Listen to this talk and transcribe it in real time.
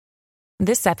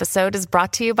This episode is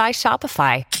brought to you by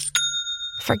Shopify.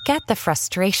 Forget the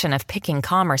frustration of picking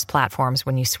commerce platforms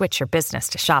when you switch your business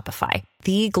to Shopify,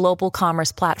 the global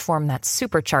commerce platform that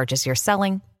supercharges your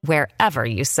selling wherever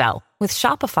you sell. With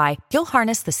Shopify, you'll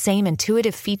harness the same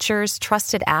intuitive features,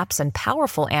 trusted apps, and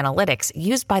powerful analytics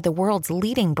used by the world's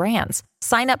leading brands.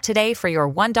 Sign up today for your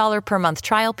 $1 per month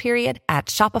trial period at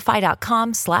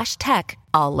shopify.com/tech,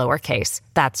 all lowercase.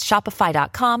 That's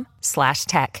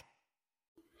shopify.com/tech.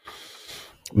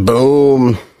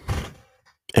 Boom.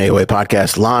 Anyway,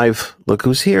 podcast live. Look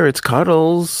who's here. It's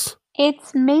Cuddles.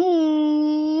 It's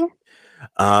me.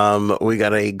 We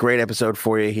got a great episode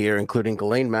for you here, including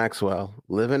Ghislaine Maxwell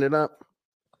living it up,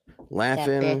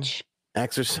 laughing,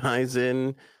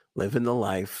 exercising, living the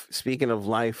life. Speaking of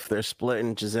life, they're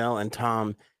splitting Giselle and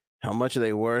Tom. How much are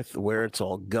they worth? Where it's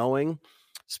all going?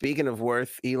 Speaking of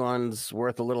worth, Elon's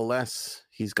worth a little less.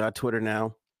 He's got Twitter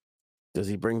now. Does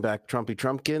he bring back Trumpy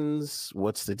Trumpkins?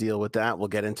 What's the deal with that? We'll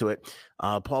get into it.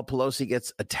 Paul Pelosi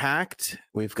gets attacked.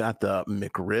 We've got the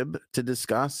McRib to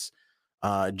discuss.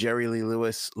 Jerry Lee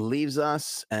Lewis leaves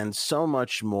us, and so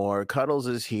much more. Cuddles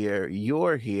is here.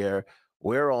 You're here.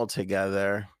 We're all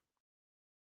together.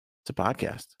 It's a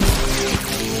podcast.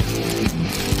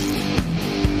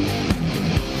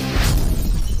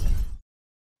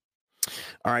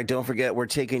 All right, don't forget, we're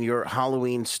taking your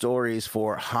Halloween stories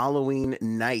for Halloween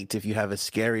night. If you have a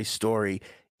scary story,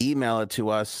 email it to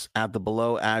us at the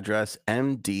below address,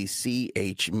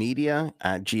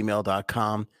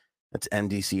 mdchmedia@gmail.com. That's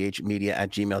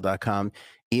mdchmedia@gmail.com.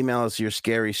 Email us your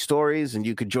scary stories, and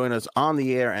you could join us on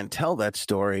the air and tell that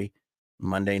story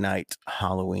Monday night,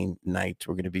 Halloween night.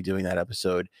 We're going to be doing that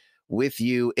episode with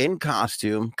you in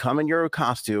costume. Come in your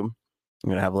costume. I'm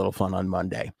going to have a little fun on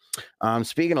Monday.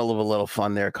 Speaking of a little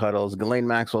fun there, Cuddles, Ghislaine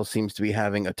Maxwell seems to be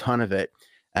having a ton of it,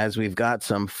 as we've got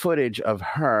some footage of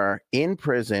her in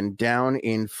prison down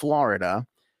in Florida.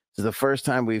 This is the first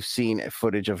time we've seen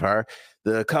footage of her.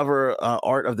 The cover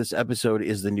art of this episode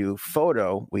is the new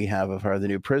photo we have of her, the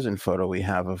new prison photo we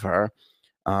have of her.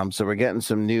 So we're getting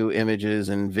some new images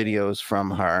and videos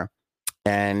from her.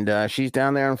 And she's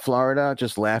down there in Florida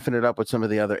just laughing it up with some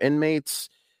of the other inmates.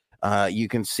 You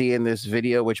can see in this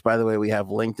video, which, by the way, we have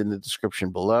linked in the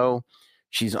description below,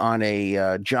 she's on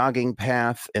a jogging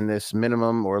path in this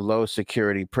minimum or low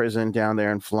security prison down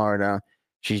there in Florida.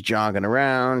 She's jogging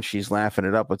around. She's laughing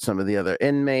it up with some of the other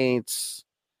inmates.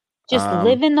 Just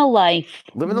living the life.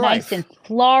 Living the nice life. in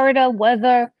Florida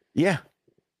weather. Yeah.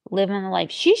 Living the life.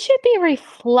 She should be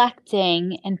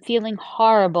reflecting and feeling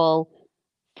horrible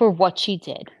for what she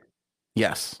did.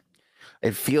 Yes.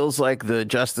 It feels like the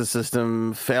justice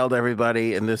system failed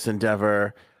everybody in this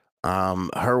endeavor.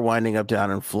 Her winding up down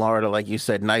in Florida, like you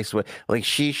said, nice way. Like,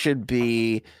 she should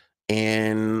be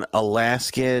in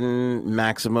Alaskan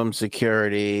maximum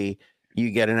security. You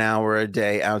get an hour a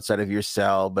day outside of your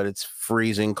cell, but it's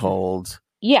freezing cold.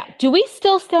 Yeah. Do we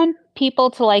still send people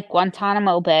to like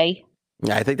Guantanamo Bay?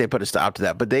 Yeah, I think they put a stop to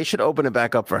that, but they should open it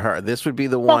back up for her. This would be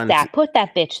the one. Put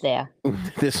that bitch there.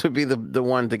 This would be the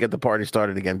one to get the party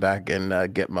started again back in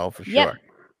Gitmo for sure.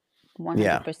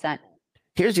 100%.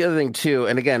 Here's the other thing too,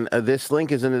 and again, this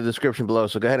link is in the description below,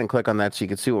 so go ahead and click on that so you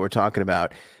can see what we're talking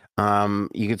about.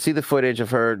 You can see the footage of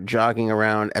her jogging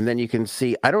around, and then you can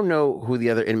see, I don't know who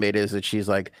the other inmate is that she's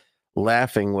like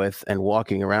laughing with and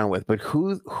walking around with, but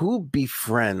who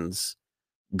befriends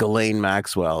Ghislaine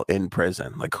Maxwell in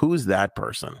prison? Like, who's that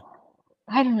person?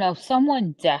 I don't know.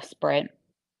 Someone desperate.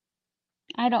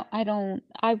 I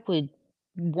would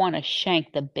want to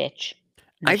shank the bitch.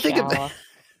 I think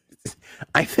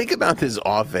about this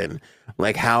often,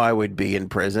 like how I would be in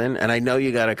prison. And I know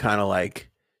you got to kind of like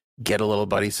get a little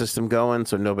buddy system going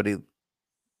so nobody.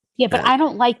 Yeah, but I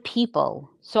don't like people.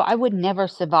 So I would never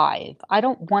survive. I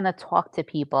don't want to talk to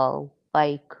people.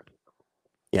 Like,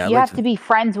 yeah, you have to be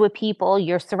friends with people.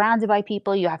 You're surrounded by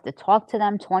people. You have to talk to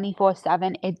them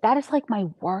 24/7. That is like my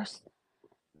worst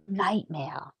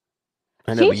nightmare.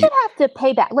 I know, She should have to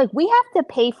pay back. Like, we have to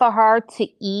pay for her to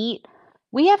eat.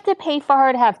 We have to pay for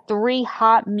her to have 3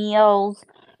 hot meals.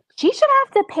 She should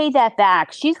have to pay that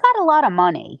back. She's got a lot of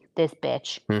money, this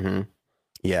bitch. Mm-hmm.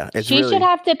 Yeah, she should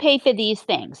have to pay for these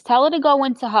things. Tell her to go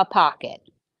into her pocket.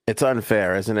 It's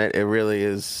unfair, isn't it? It really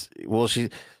is. Well, she's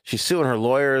suing her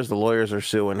lawyers. The lawyers are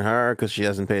suing her because she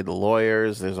hasn't paid the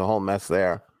lawyers. There's a whole mess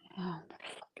there. Oh,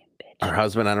 fucking bitch. Her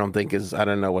husband, I don't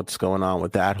know what's going on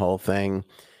with that whole thing.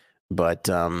 But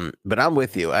I'm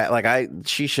with you.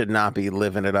 She should not be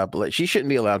living it up. She shouldn't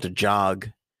be allowed to jog.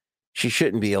 She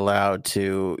shouldn't be allowed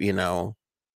to,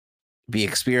 be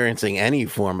experiencing any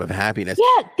form of happiness.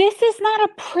 Yeah, this is not a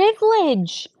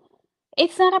privilege.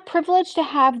 It's not a privilege to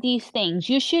have these things.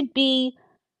 You should be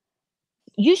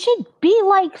you should be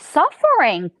like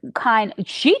suffering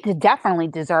she definitely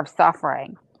deserves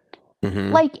suffering.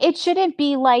 Hmm. Like, it shouldn't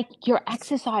be like you're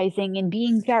exercising and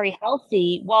being very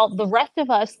healthy while the rest of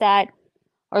us that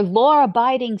are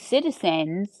law-abiding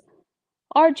citizens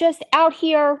are just out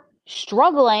here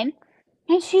struggling,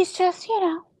 and she's just,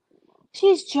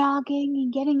 she's jogging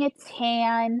and getting a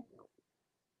tan.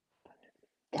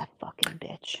 That fucking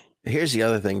bitch. Here's the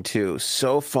other thing too.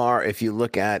 So far, if you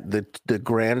look at the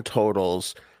grand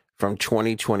totals from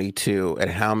 2022 and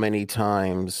how many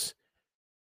times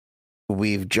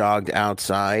we've jogged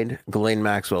outside, Ghislaine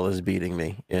Maxwell is beating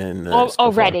me in so far.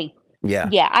 Already. Yeah.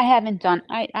 Yeah, I haven't done.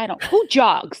 I don't. Who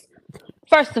jogs?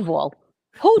 First of all,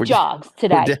 who jogs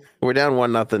today? We're down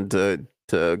 1-0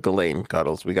 to Ghislaine,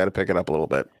 Cuddles. We got to pick it up a little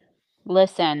bit.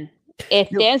 Listen, if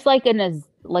there's like a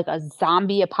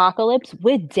zombie apocalypse,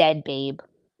 we're dead, babe.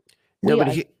 No, we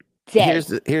but are dead.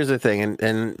 here's the thing,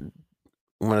 and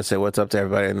I want to say what's up to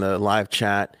everybody in the live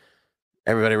chat.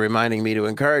 Everybody reminding me to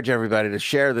encourage everybody to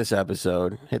share this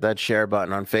episode. Hit that share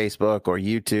button on Facebook or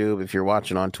YouTube if you're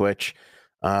watching on Twitch.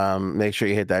 Make sure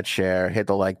you hit that share, hit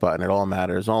the like button. It all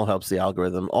matters. All helps the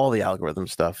algorithm, all the algorithm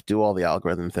stuff. Do all the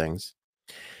algorithm things.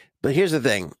 But here's the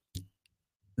thing.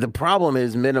 The problem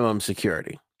is minimum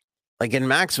security. Like in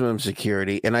maximum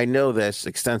security, and I know this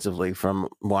extensively from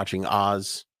watching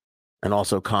Oz and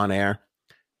also Con Air.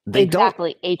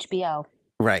 Exactly, HBO.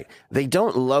 Right. They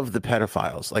don't love the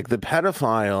pedophiles. Like the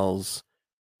pedophiles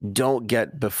don't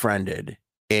get befriended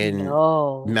in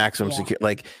maximum security.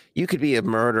 Like you could be a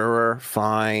murderer,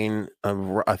 fine.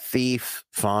 A thief,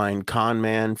 fine. Con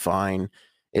man, fine.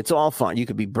 It's all fine. You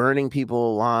could be burning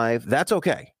people alive. That's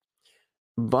okay.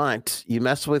 But you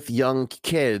mess with young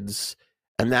kids,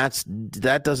 and that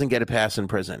doesn't get a pass in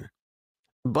prison.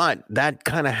 But that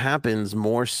kind of happens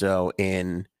more so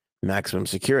in maximum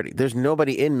security. There's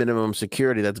nobody in minimum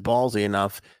security that's ballsy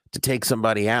enough to take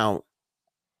somebody out.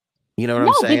 You know what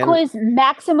I'm saying? No, because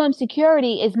maximum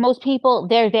security is most people,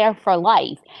 they're there for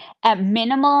life. At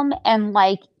minimum, and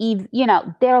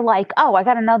they're like, oh, I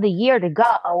got another year to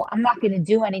go. I'm not going to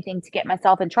do anything to get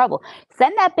myself in trouble.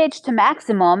 Send that bitch to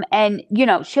maximum, and,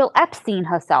 she'll Epstein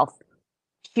herself.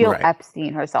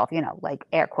 Epstein herself, like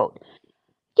air quote.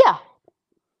 Yeah.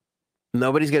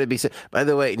 Nobody's going to be sad. By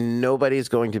the way, nobody's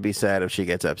going to be sad if she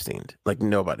gets Epsteined. Like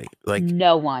nobody. Like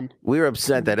no one. We were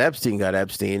upset that Epstein got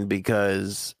Epstein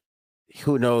because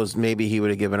who knows, maybe he would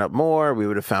have given up more. We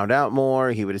would have found out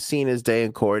more. He would have seen his day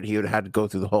in court. He would have had to go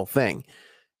through the whole thing.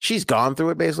 She's gone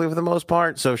through it basically for the most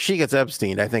part. So if she gets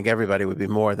Epsteined, I think everybody would be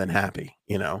more than happy,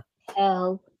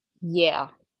 Hell yeah.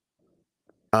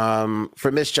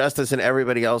 For Miss Justice and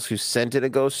everybody else who sent it a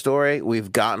ghost story,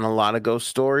 we've gotten a lot of ghost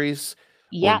stories.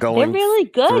 Yeah, they're really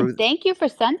good. Thank you for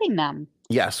sending them.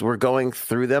 Yes, we're going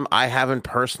through them. I haven't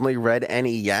personally read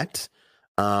any yet,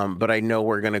 but I know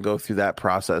we're going to go through that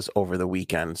process over the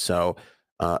weekend. So,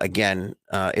 again,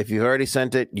 if you've already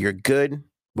sent it, you're good.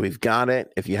 We've got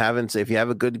it. If you haven't, if you have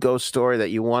a good ghost story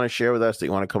that you want to share with us, that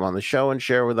you want to come on the show and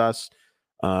share with us,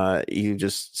 you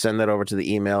just send that over to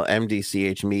the email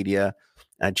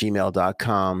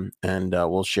mdchmedia@gmail.com, and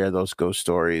we'll share those ghost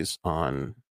stories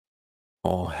on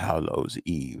All Hallows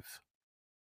Eve.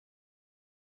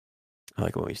 I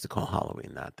like what we used to call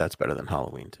Halloween. That's better than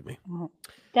Halloween to me.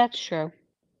 That's true.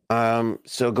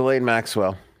 So Ghislaine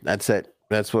Maxwell, that's it.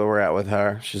 That's where we're at with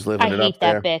her. She's living it up there. I hate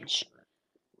that bitch.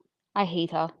 I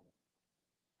hate her.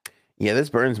 Yeah, this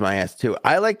burns my ass too.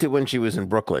 I liked it when she was in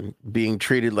Brooklyn, being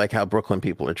treated like how Brooklyn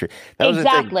people are treated.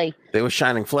 Exactly. They were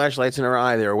shining flashlights in her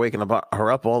eye. They were waking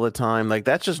her up all the time. Like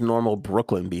that's just normal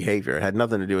Brooklyn behavior. It had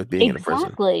nothing to do with being in a prison.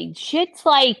 Exactly. Shit's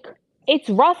like, it's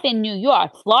rough in New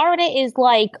York. Florida is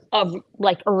like a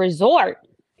resort.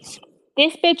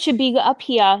 This bitch should be up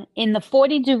here in the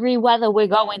 40-degree weather we're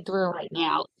going through right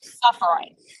now,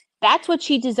 suffering. That's what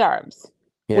she deserves.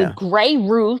 Yeah. With gray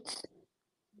roofs.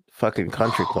 Fucking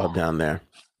country club down there.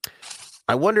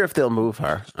 I wonder if they'll move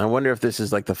her. I wonder if this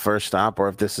is like the first stop, or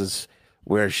if this is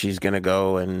where she's gonna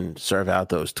go and serve out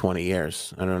those 20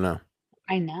 years. I don't know.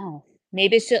 I know.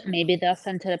 Maybe they'll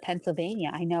send her to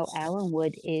Pennsylvania. I know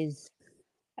Allenwood is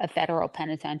a federal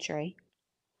penitentiary.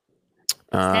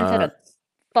 Send her to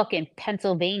fucking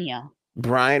Pennsylvania.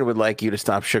 Brian would like you to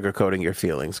stop sugarcoating your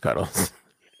feelings, Cuddles.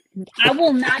 I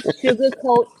will not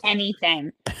sugarcoat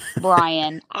anything,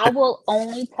 Brian. I will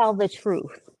only tell the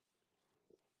truth.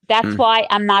 That's why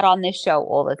I'm not on this show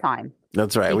all the time.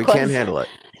 That's right. We can't handle it.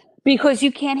 Because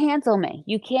you can't handle me.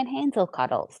 You can't handle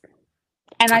Cuddles.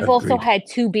 And I've also had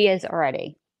 2 beers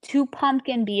already. 2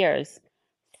 pumpkin beers.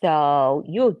 So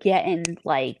you're getting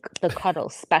like the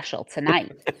Cuddles special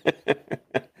tonight.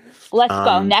 Let's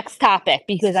go. Next topic,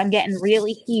 because I'm getting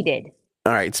really heated.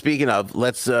 All right. Speaking of,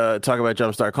 let's talk about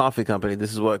Jumpstart Coffee Company.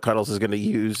 This is what Cuddles is going to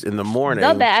use in the The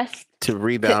morning best. to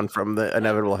rebound from the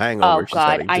inevitable hangover Oh she's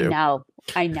God, heading I to. know.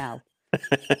 I know.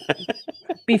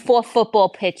 Before football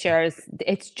pictures,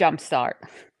 it's Jumpstart.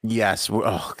 Yes.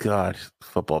 Oh God,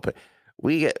 football.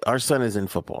 Our son is in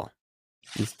football.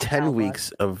 He's 10 Oh God.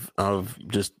 weeks of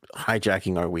just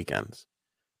hijacking our weekends.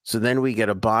 So then we get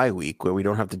a bye week where we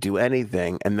don't have to do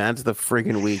anything, and that's the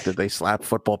friggin' week that they slap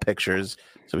football pictures.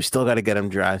 So we still got to get him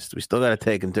dressed. We still got to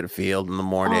take him to the field in the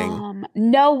morning.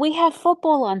 No, we have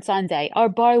football on Sunday. Our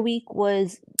bye week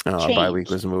was Our bye week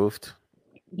changed. was moved.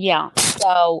 Yeah.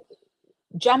 So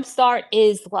Jumpstart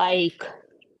is like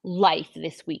life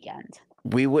this weekend.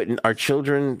 Our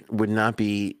children would not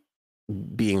be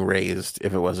being raised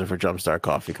if it wasn't for Jumpstart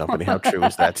Coffee Company. How true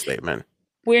is that statement?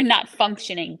 We're not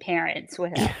functioning parents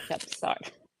without Jumpstart.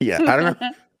 Yeah, I don't know.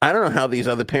 I don't know how these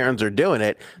other parents are doing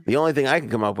it. The only thing I can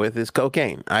come up with is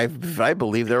cocaine. I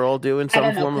believe they're all doing I some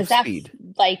don't know, form of because speed.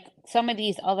 like some of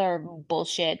these other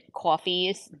bullshit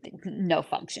coffees, no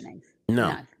functioning. No.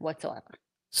 None whatsoever.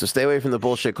 So stay away from the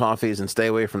bullshit coffees and stay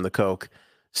away from the Coke.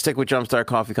 Stick with Jumpstart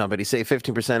Coffee Company. Save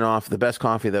 15% off the best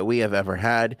coffee that we have ever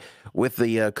had with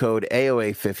the code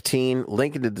AOA15.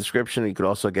 Link in the description. You could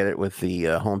also get it with the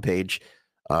homepage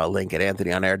link at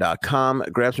anthonyonair.com.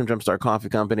 Grab some Jumpstart Coffee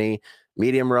Company.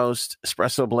 Medium roast,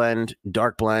 espresso blend,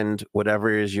 dark blend, whatever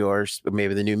is yours.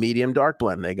 Maybe the new medium dark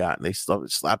blend they got. And they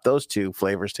slap those two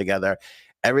flavors together.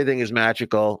 Everything is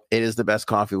magical. It is the best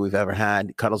coffee we've ever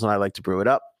had. Cuddles and I like to brew it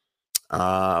up.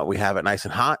 We have it nice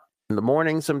and hot in the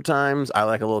morning sometimes. I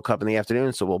like a little cup in the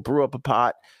afternoon, so we'll brew up a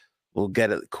pot. We'll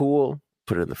get it cool,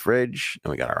 put it in the fridge,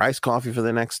 and we got our iced coffee for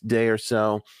the next day or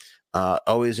so.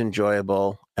 Always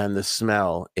enjoyable, and the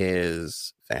smell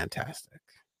is fantastic.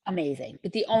 Amazing.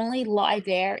 But the only lie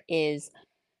there is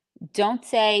don't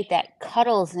say that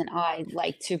Cuddles and I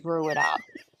like to brew it up.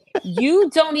 You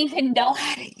don't even know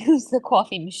how to use the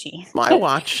coffee machine. I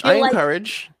watch. I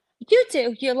encourage. You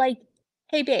do. You're like,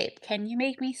 hey, babe, can you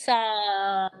make me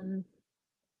some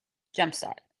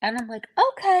Jumpstart? And I'm like,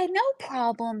 okay, no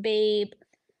problem, babe.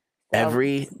 So,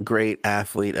 Every great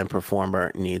athlete and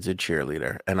performer needs a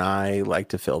cheerleader, and I like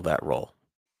to fill that role.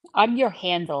 I'm your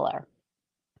handler.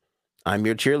 I'm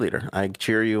your cheerleader. I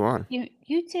cheer you on. You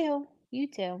do. You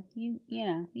do.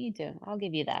 You do. I'll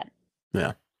give you that.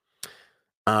 Yeah.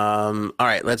 All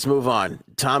right, let's move on.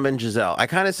 Tom and Giselle. I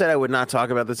kind of said I would not talk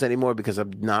about this anymore because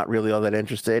I'm not really all that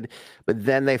interested. But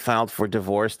then they filed for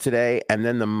divorce today, and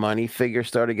then the money figure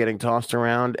started getting tossed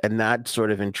around, and that sort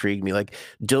of intrigued me. Like,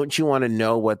 don't you want to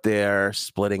know what they're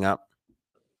splitting up?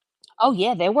 Oh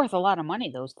yeah, they're worth a lot of money,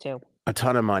 those two. A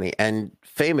ton of money. And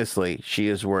famously, she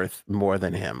is worth more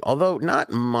than him, although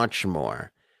not much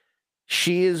more.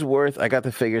 She is worth, I got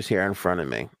the figures here in front of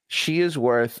me. She is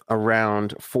worth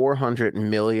around $400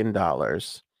 million.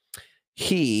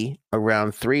 He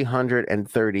around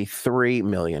 $333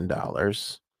 million.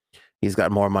 He's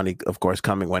got more money, of course,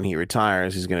 coming when he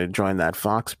retires. He's going to join that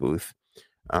Fox booth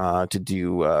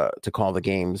to call the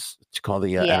games, to call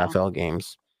the NFL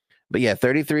games. But yeah,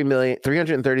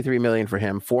 $333 million for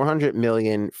him, $400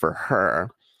 million for her.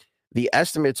 The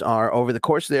estimates are over the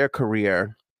course of their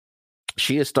career,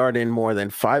 she has starred in more than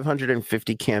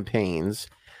 550 campaigns,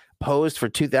 posed for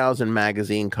 2,000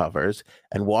 magazine covers,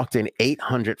 and walked in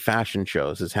 800 fashion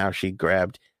shows is how she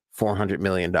grabbed $400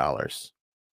 million.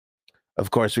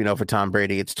 Of course, we know for Tom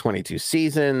Brady, it's 22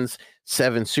 seasons,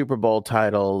 7 Super Bowl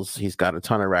titles. He's got a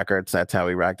ton of records. That's how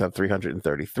he racked up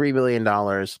 $333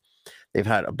 million. They've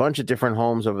had a bunch of different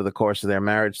homes over the course of their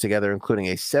marriage together, including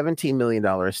a $17 million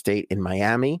estate in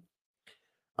Miami.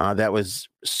 That was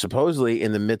supposedly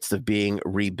in the midst of being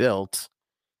rebuilt.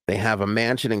 They have a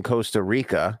mansion in Costa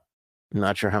Rica. I'm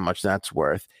not sure how much that's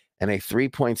worth. And a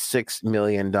 $3.6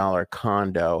 million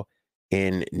condo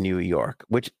in New York,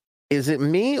 which is it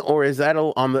me or is that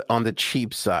on the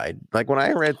cheap side? Like when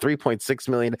I read 3.6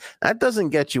 million, that doesn't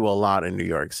get you a lot in New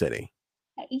York City.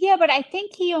 Yeah, but I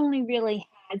think he only really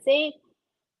has it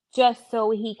just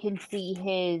so he can see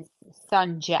his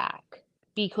son Jack.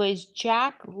 Because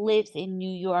Jack lives in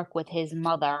New York with his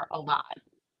mother a lot.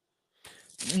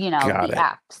 Got the it.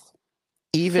 apps.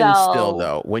 Even still,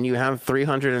 though, when you have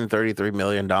 $333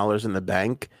 million in the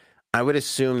bank, I would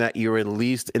assume that you're at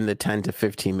least in the $10 to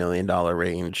 $15 million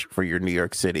range for your New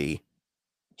York City.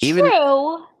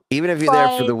 True. Even if you're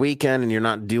there for the weekend and you're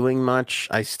not doing much,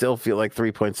 I still feel like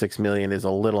 3.6 million is a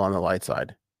little on the light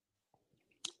side.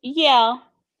 Yeah,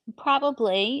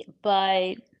 probably.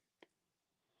 But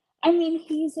I mean,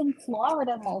 he's in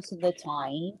Florida most of the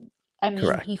time. I mean,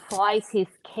 Correct. he flies his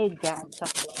kid down to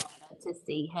Florida to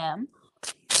see him.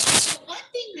 Let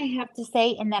thing I have to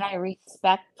say, and that I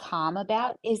respect Tom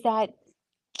about, is that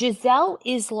Giselle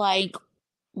is like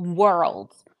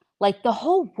world. Like the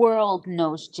whole world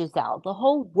knows Giselle. The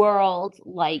whole world,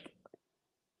 like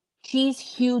she's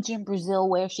huge in Brazil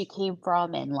where she came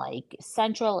from and like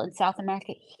Central and South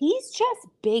America. He's just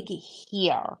big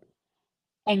here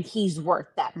and he's worth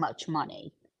that much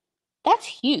money. That's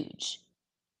huge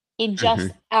in Hmm.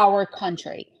 just our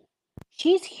country.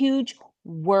 She's huge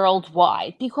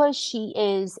worldwide because she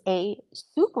is a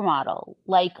supermodel.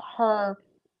 Like her,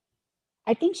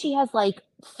 I think she has like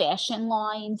fashion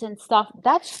lines and stuff.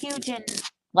 That's huge in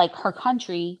like her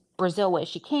country, Brazil, where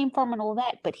she came from and all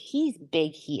that, but he's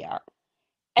big here.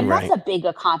 And that's Right. a big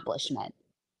accomplishment.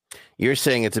 You're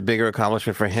saying it's a bigger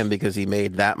accomplishment for him because he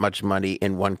made that much money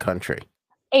in one country.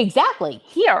 Exactly.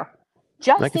 Here, I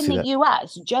just can in see the that.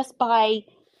 US, just by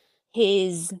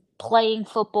his playing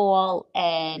football.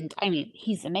 And I mean,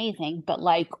 he's amazing, but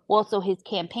like also his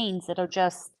campaigns that are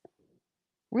just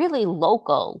really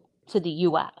local to the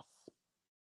US.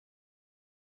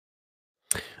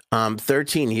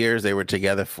 13 years they were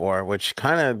together for, which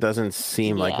kind of doesn't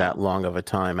seem like Yeah. that long of a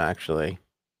time, actually.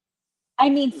 I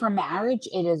mean, for marriage,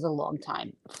 it is a long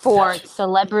time. For That's,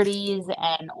 celebrities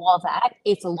and all that,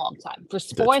 it's a long time. For that's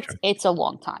sports, true. it's a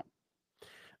long time.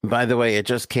 By the way, it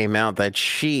just came out that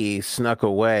she snuck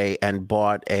away and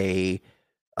bought a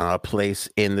place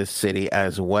in the city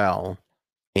as well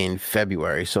in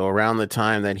February. So around the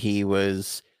time that he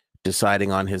was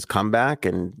deciding on his comeback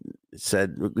and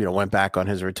said, went back on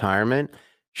his retirement,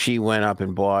 she went up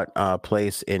and bought a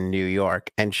place in New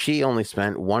York, and she only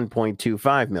spent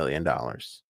 $1.25 million.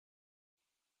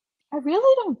 I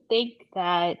really don't think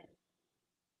that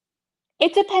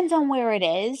it depends on where it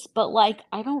is, but like,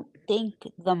 I don't think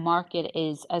the market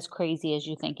is as crazy as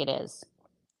you think it is.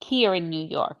 Here in New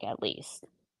York, at least.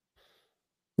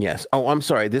 Yes. Oh, I'm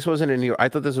sorry. This wasn't in New York. I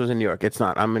thought this was in New York. It's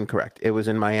not. I'm incorrect. It was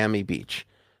in Miami Beach.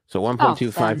 So Oh,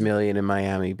 1.25 then, million in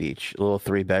Miami Beach, a little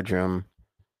 3 bedroom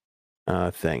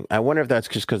thing. I wonder if that's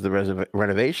just because the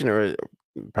renovation, or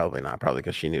probably not. Probably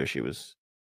because she knew she was.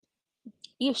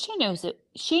 yeah,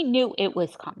 she knew it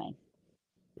was coming.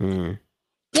 Mm.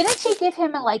 Didn't she give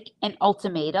him like an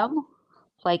ultimatum?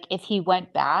 Like if he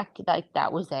went back, like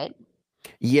that was it.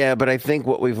 Yeah, but I think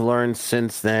what we've learned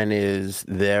since then is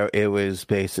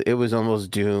it was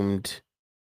almost doomed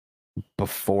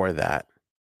before that.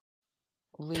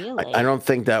 I Really? don't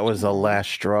think that was the Hmm.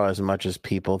 last straw as much as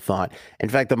people thought. In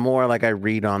fact, the more like I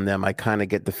read on them, I kind of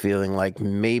get the feeling like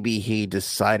maybe he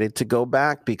decided to go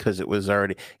back because it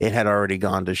had already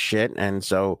gone to shit, and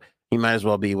so he might as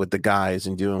well be with the guys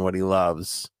and doing what he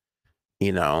loves,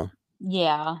 you know,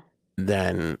 Yeah.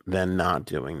 than not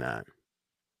doing that.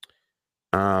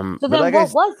 So But then like I what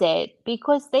s- was it?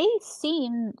 Because they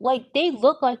seem like they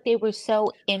look like they were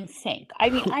so in sync. I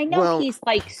mean, I know well, he's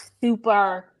like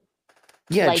super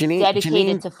yeah, like Janine dedicated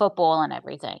Janine to football and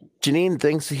everything. Janine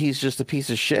thinks he's just a piece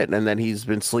of shit and that he's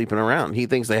been sleeping around. He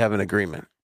thinks they have an agreement.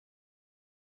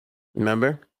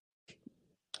 Remember? She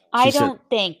I said, don't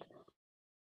think.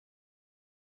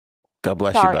 God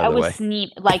bless you, Sorry, by I the was way.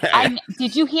 sneak like I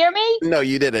did you hear me No,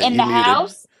 you didn't. in You the muted.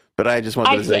 house? But I just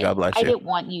wanted to say God bless I you. didn't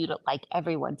want you to like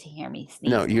everyone to hear me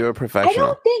No, sneeze. you're a professional. I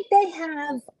don't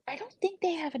think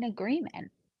they have an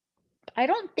agreement. I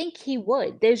don't think he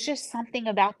would. There's just something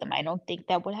about them. I don't think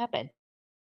that would happen.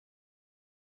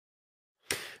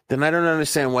 Then I don't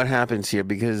understand what happens here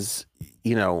because,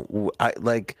 I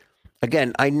like,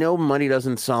 again, I know money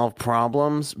doesn't solve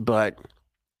problems, but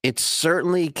it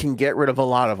certainly can get rid of a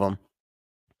lot of them.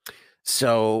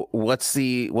 So what's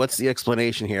the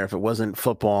explanation here if it wasn't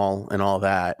football and all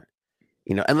that?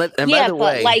 And by Yeah, the but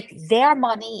way, like their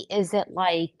money isn't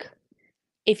like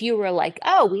if you were like,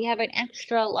 "Oh, we have an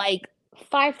extra like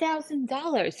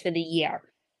 $5,000 for the year."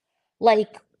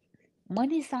 Like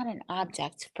money's not an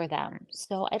object for them.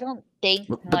 So I don't think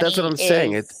but that's what money I'm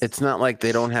saying. It's is. it's not like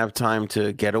they don't have time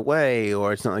to get away,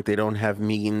 or it's not like they don't have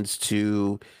means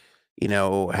to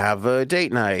have a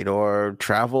date night or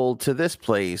travel to this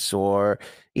place or,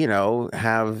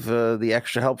 have the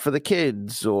extra help for the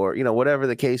kids or, whatever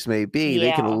the case may be.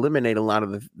 They can Yeah. eliminate a lot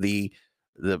of the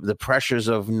pressures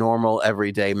of normal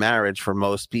everyday marriage for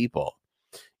most people,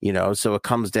 so it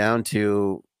comes down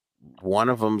to one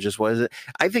of them just wasn't.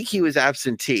 I think he was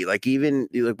absentee, like even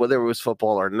like whether it was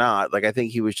football or not. Like I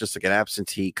think he was just like an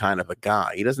absentee kind of a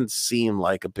guy. He doesn't seem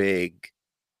like a big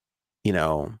you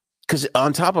know, because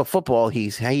on top of football, he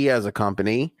has a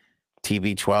company,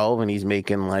 TB12, and he's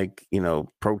making like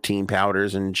protein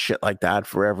powders and shit like that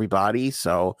for everybody.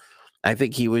 So I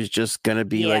think he was just gonna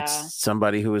be like Yeah.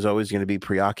 somebody who was always gonna be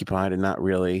preoccupied and not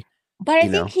really, But I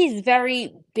you think know. he's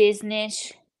very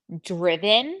business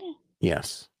driven,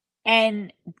 Yes.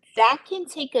 and that can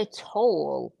take a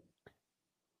toll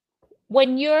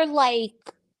when you're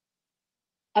like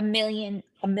a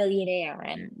millionaire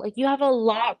and like you have a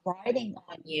lot riding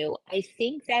on you. I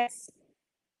think that's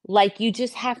like you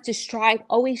just have to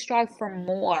always strive for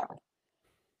more.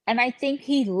 And I think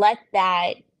he let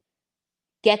that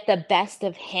get the best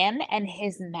of him and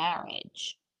his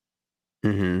marriage.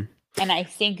 Mm-hmm. And I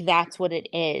think that's what it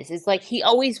is. It's like he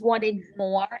always wanted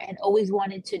more and always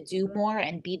wanted to do more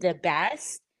and be the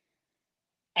best.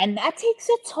 And that takes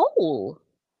a toll.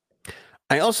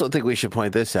 I also think we should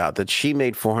point this out that she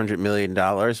made $400 million,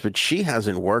 but she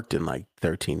hasn't worked in like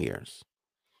 13 years.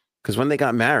 Because when they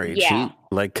got married, Yeah. she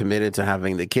like committed to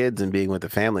having the kids and being with the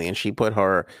family, and she put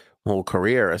her whole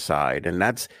career aside. And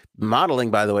that's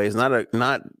modeling, by the way, is not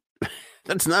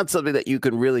that's not something that you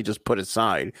can really just put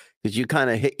aside because you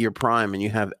kind of hit your prime and you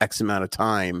have X amount of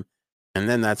time, and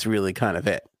then that's really kind of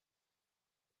it.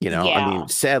 I Yeah. mean,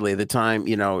 sadly, the time,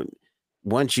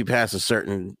 once you pass a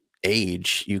certain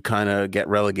age, you kind of get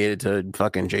relegated to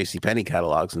fucking JCPenney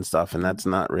catalogs and stuff, and that's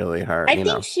not really her, I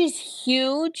think she's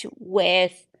huge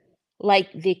with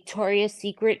like Victoria's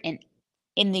Secret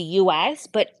in the US,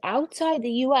 but outside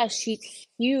the US, she's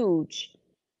huge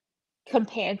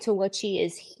compared to what she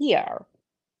is here.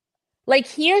 Like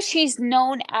here, she's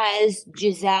known as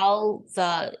Giselle,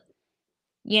 the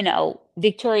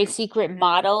Victoria's Secret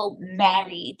model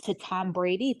married to Tom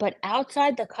Brady, but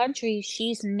outside the country,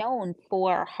 she's known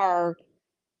for her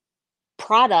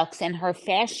products and her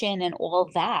fashion and all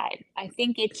that. I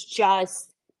think it's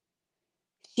just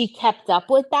she kept up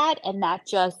with that and that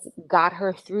just got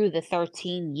her through the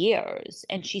 13 years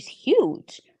and she's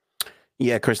huge.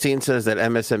 Yeah, Christine says that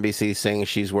MSNBC is saying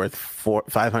she's worth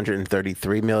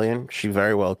 533 million. She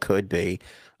very well could be.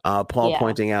 Paul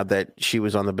pointing out that she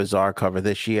was on the Bazaar cover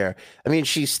this year. I mean,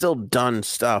 she's still done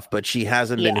stuff, but she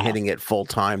hasn't been hitting it full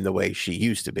time the way she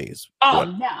used to be.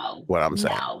 No. What I'm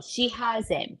saying. No, she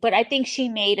hasn't. But I think she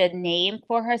made a name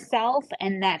for herself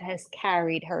and that has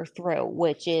carried her through,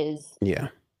 which is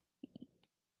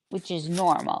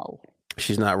normal.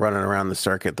 She's not running around the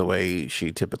circuit the way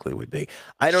she typically would be.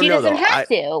 I don't know. She doesn't though. have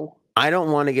to. I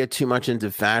don't want to get too much into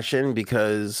fashion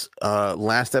because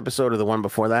last episode or the one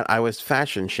before that, I was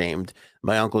fashion shamed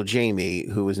by Uncle Jamie,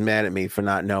 who was mad at me for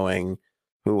not knowing,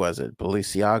 who was it,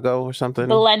 Balenciaga or something?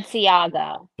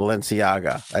 Balenciaga.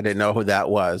 I didn't know who that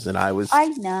was, and I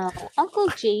know. Uncle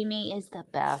Jamie is the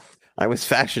best. I was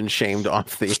fashion shamed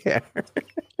off the air.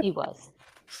 He was.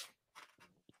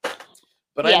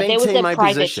 But I maintain my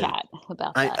position. Chat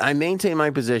about that. I maintain my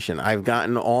position. I've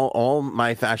gotten all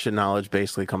my fashion knowledge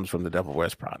basically comes from The Devil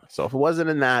Wears Prada. So if it wasn't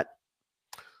in that,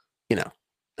 I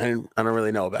don't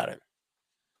really know about it.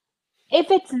 If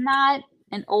it's not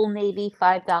an Old Navy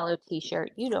 $5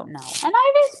 t-shirt, you don't know. And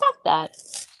I respect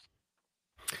that.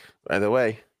 By the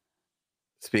way,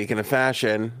 speaking of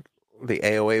fashion, the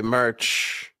AOA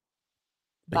merch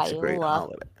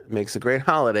makes a great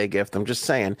holiday gift. I'm just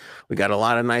saying, we got a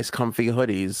lot of nice comfy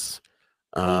hoodies.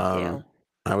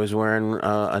 I was wearing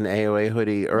an AOA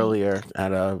hoodie earlier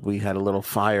we had a little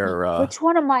fire. Which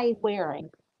one am I wearing?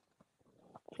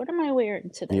 What am I wearing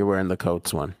today? You're wearing the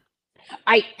coats one.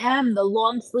 I am the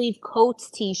long sleeve coats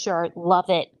t-shirt. Love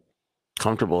it.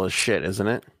 Comfortable as shit, isn't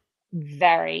it?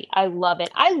 Very. I love it.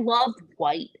 I love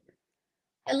white.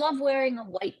 I love wearing a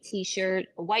white t-shirt,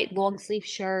 a white long sleeve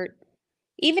shirt.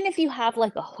 Even if you have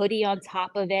like a hoodie on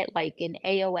top of it, like an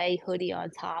AOA hoodie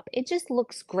on top, it just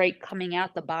looks great coming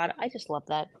out the bottom. I just love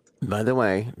that. By the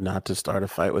way, not to start a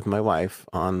fight with my wife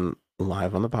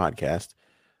live on the podcast,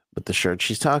 but the shirt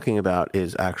she's talking about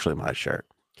is actually my shirt.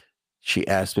 She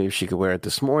asked me if she could wear it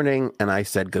this morning, and I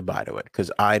said goodbye to it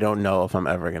because I don't know if I'm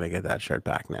ever going to get that shirt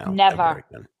back now. Never.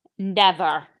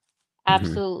 Mm-hmm.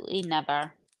 Absolutely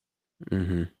never.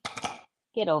 Mm-hmm.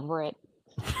 Get over it.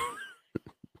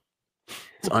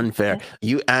 It's unfair.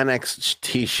 You annex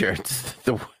t-shirts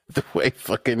the way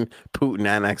fucking Putin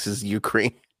annexes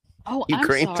Ukraine. Oh,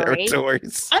 Ukraine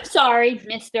territories. I'm sorry,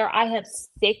 mister. I have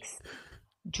 6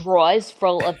 drawers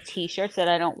full of t-shirts that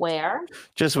I don't wear.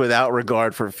 Just without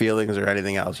regard for feelings or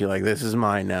anything else. You're like, this is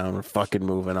mine now. And we're fucking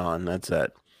moving on. That's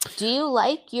it. Do you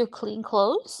like your clean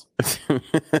clothes?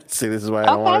 See, this is why I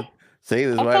don't want to. See,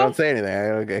 this is why I don't say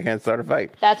anything. I can't start a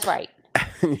fight. That's right.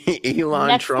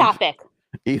 Next topic.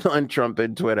 Elon Trump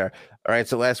and Twitter. All right,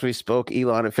 so last we spoke,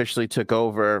 Elon officially took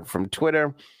over from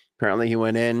Twitter. Apparently he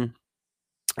went in.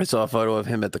 I saw a photo of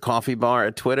him at the coffee bar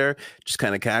at Twitter, just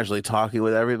kind of casually talking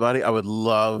with everybody. I would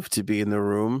love to be in the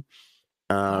room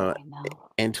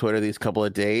in Twitter these couple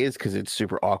of days because it's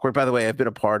super awkward. By the way, I've been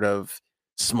a part of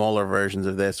smaller versions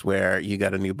of this where you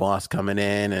got a new boss coming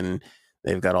in and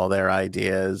They've got all their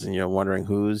ideas, and you're wondering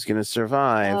who's going to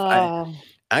survive. Oh,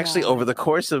 Actually, over God. the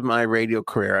course of my radio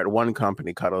career at one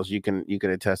company, Cuddles, you can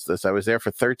attest to this. I was there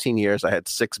for 13 years. I had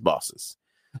 6 bosses.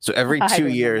 So every I 2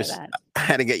 remember years, that. I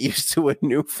had to get used to a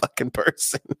new fucking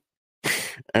person.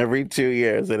 Every 2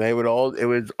 years, and it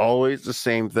was always the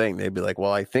same thing. They'd be like,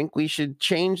 well, I think we should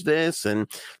change this, and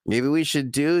maybe we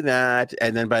should do that.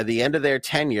 And then by the end of their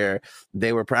tenure,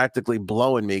 they were practically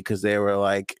blowing me because they were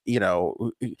like,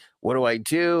 what do I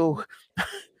do?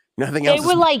 Nothing They else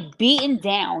were is. like beaten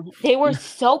down. They were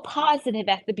so positive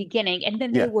at the beginning, and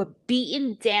then they Yeah. were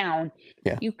beaten down.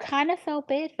 Yeah. You kind of felt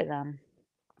bad for them.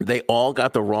 They all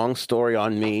got the wrong story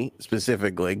on me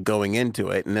specifically going into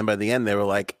it. And then by the end, they were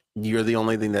like, you're the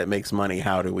only thing that makes money.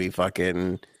 How do we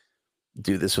fucking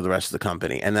do this for the rest of the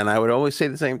company? And then I would always say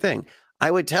the same thing. I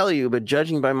would tell you, but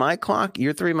judging by my clock,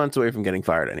 you're 3 months away from getting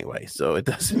fired anyway. So it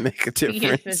doesn't make a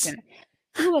difference.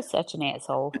 You were such an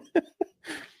asshole.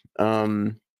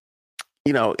 And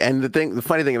the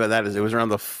funny thing about that is it was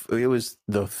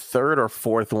the third or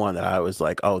fourth one that I was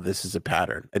like, oh, this is a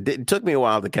pattern. It took me a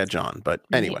while to catch on, but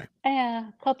anyway. Yeah,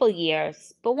 a couple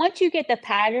years. But once you get the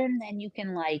pattern, then you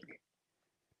can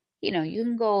you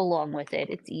can go along with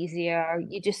it. It's easier.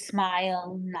 You just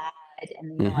smile, nod, and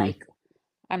then you're like,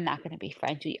 I'm not going to be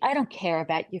friends with you. I don't care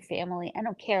about your family. I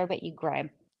don't care about your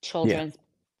grandchildren's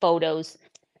photos.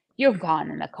 You're gone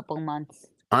in a couple months.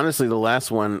 Honestly, the last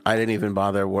one, I didn't even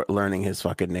bother learning his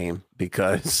fucking name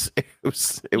because it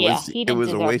was a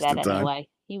waste of time. Anyway.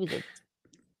 He was a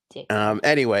dick.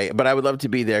 Anyway, but I would love to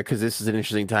be there because this is an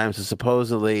interesting time. So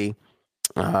supposedly,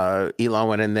 Elon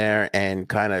went in there and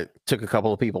kind of took a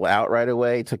couple of people out right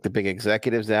away, took the big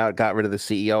executives out, got rid of the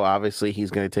CEO. Obviously,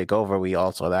 he's going to take over. We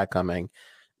all saw that coming,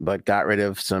 but got rid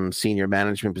of some senior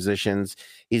management positions.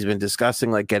 He's been discussing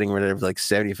like getting rid of like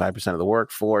 75% of the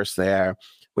workforce there,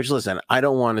 which, listen, I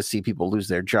don't want to see people lose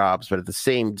their jobs, but at the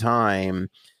same time,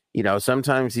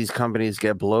 sometimes these companies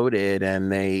get bloated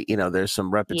and they, there's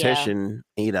some repetition,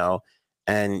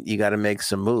 and you got to make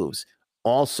some moves.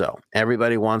 Also,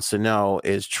 everybody wants to know,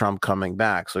 is Trump coming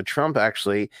back? So Trump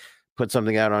actually put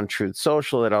something out on Truth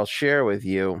Social that I'll share with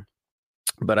you.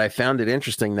 But I found it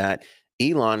interesting that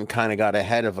Elon kind of got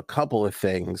ahead of a couple of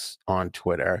things on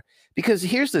Twitter. Because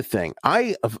here's the thing.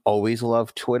 I have always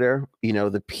loved Twitter.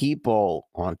 The people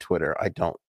on Twitter, I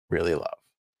don't really love.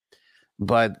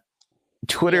 But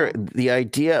Twitter, the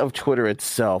idea of Twitter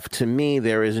itself, to me,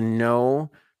 there is no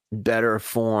better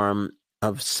form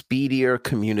of speedier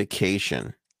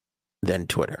communication than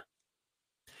Twitter.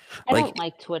 I don't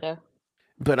like Twitter.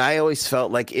 But I always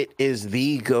felt like it is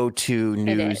the go-to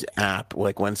news app.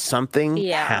 Like when something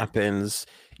happens,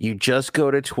 you just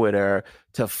go to Twitter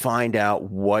to find out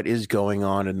what is going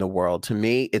on in the world. To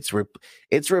me, it's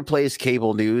replaced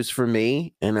cable news for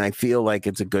me, and I feel like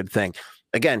it's a good thing.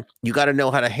 Again, you got to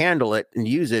know how to handle it and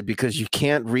use it because you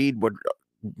can't read what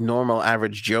normal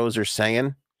average Joes are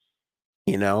saying.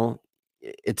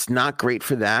 It's not great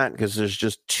for that because there's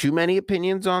just too many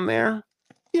opinions on there.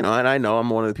 And I know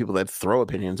I'm one of the people that throw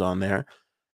opinions on there,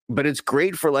 but it's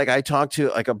great for I talk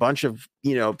to a bunch of,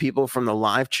 people from the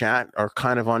live chat are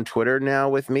kind of on Twitter now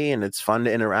with me, and it's fun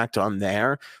to interact on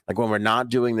there. Like when we're not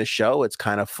doing the show, it's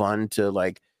kind of fun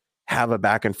to have a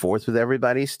back and forth with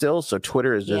everybody still. So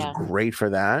Twitter is just great for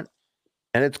that.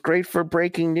 And it's great for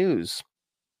breaking news.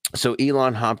 So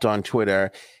Elon hopped on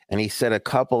Twitter and he said a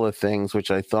couple of things,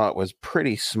 which I thought was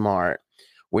pretty smart,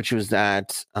 which was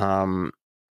that, the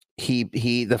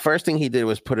first thing he did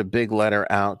was put a big letter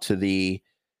out to the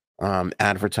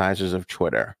advertisers of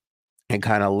Twitter and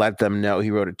kind of let them know.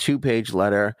 He wrote a 2-page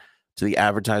letter to the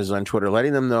advertisers on Twitter,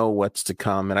 letting them know what's to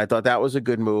come. And I thought that was a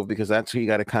good move because that's who you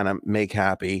got to kind of make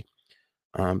happy.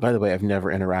 By the way, I've never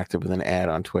interacted with an ad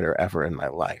on Twitter ever in my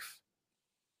life.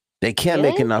 They can't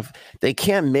make enough. They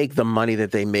can't make the money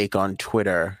that they make on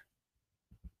Twitter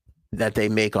that they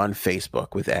make on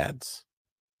Facebook with ads.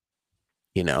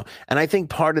 And I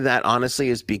think part of that, honestly,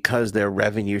 is because their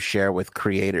revenue share with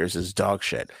creators is dog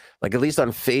shit. Like, at least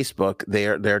on Facebook,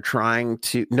 they're trying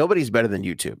to. Nobody's better than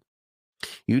YouTube.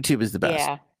 YouTube is the best.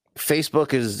 Yeah.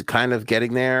 Facebook is kind of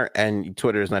getting there, and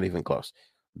Twitter is not even close.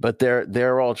 But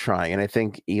they're all trying, and I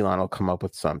think Elon will come up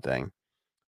with something.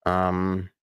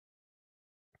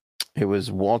 It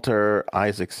was Walter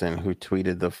Isaacson who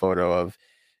tweeted the photo of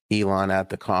Elon at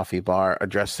the coffee bar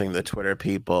addressing the Twitter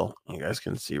people. You guys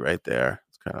can see right there.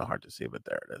 It's kind of hard to see, but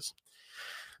there it is.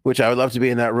 Which I would love to be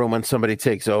in that room when somebody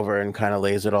takes over and kind of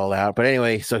lays it all out. But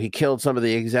anyway, so he killed some of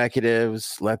the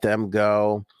executives, let them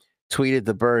go, tweeted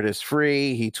the bird is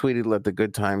free. He tweeted let the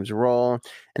good times roll.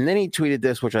 And then he tweeted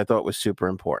this, which I thought was super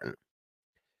important.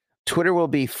 Twitter will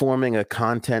be forming a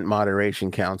content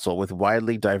moderation council with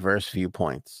widely diverse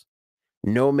viewpoints.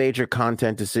 No major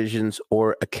content decisions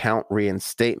or account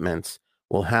reinstatements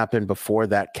will happen before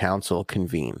that council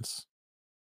convenes.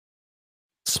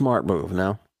 Smart move,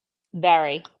 no?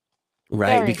 Very,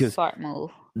 Right? very Because smart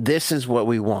move. this is what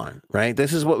we want, right?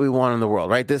 This is what we want in the world,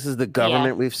 right? This is the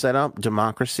government we've set up,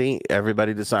 democracy.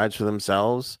 Everybody decides for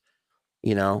themselves.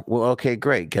 Well, okay,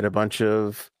 great. Get a bunch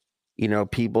of,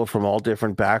 people from all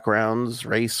different backgrounds,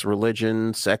 race,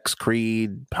 religion, sex,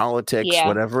 creed, politics,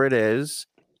 whatever it is.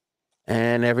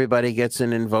 And everybody gets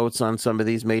in and votes on some of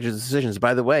these major decisions.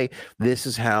 By the way, this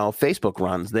is how Facebook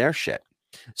runs their shit.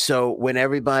 So when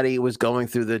everybody was going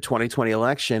through the 2020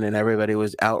 election and everybody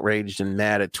was outraged and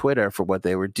mad at Twitter for what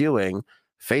they were doing,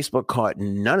 Facebook caught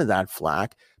none of that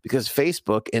flack because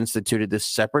Facebook instituted this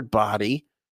separate body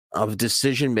of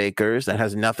decision makers that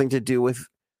has nothing to do with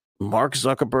Mark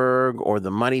Zuckerberg or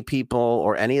the money people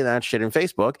or any of that shit in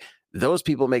Facebook. Those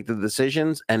people make the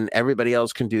decisions and everybody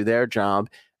else can do their job.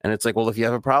 And it's like, well, if you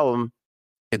have a problem,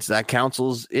 it's that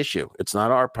council's issue. It's not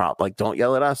our problem. Like, don't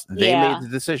yell at us. They made the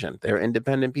decision. They're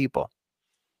independent people.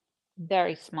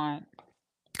 Very smart.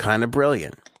 Kind of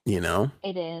brilliant,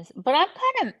 It is. But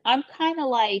I'm kind of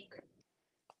like,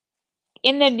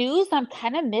 in the news, I'm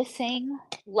kind of missing,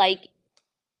 like,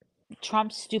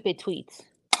 Trump's stupid tweets.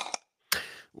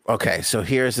 Okay, so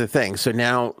here's the thing. So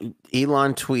now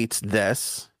Elon tweets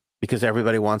this because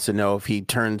everybody wants to know if he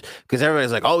turned, because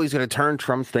everybody's like, oh, he's going to turn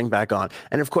Trump's thing back on.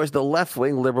 And of course, the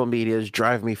left-wing liberal media is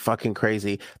driving me fucking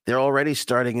crazy. They're already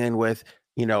starting in with,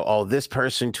 oh, this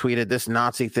person tweeted this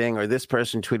Nazi thing or this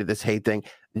person tweeted this hate thing.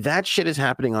 That shit is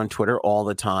happening on Twitter all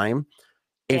the time.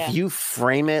 If you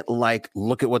frame it like,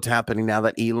 look at what's happening now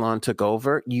that Elon took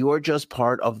over, you're just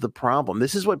part of the problem.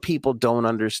 This is what people don't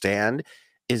understand,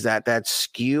 is that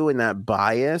skew and that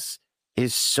bias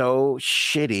is so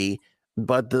shitty.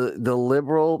 But the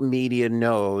liberal media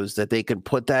knows that they can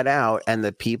put that out, and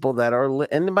the people that are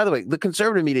and by the way, the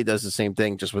conservative media does the same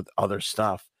thing, just with other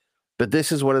stuff. But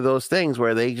this is one of those things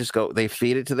where they just they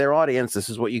feed it to their audience. This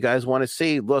is what you guys want to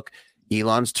see. Look,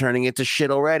 Elon's turning it to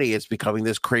shit already. It's becoming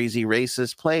this crazy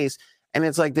racist place. And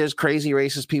it's like there's crazy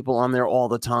racist people on there all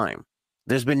the time.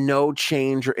 There's been no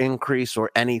change or increase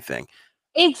or anything.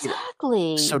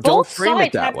 Exactly. So don't frame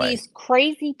it that way. These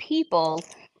crazy people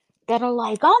that are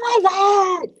like,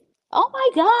 oh my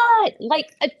God,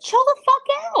 like, chill the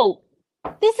fuck out.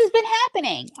 This has been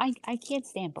happening. I can't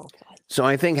stand both sides. So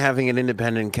I think having an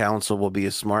independent council will be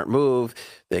a smart move.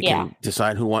 They can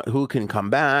decide who can come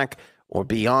back or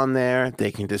be on there.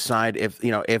 They can decide if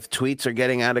tweets are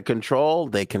getting out of control,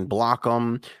 they can block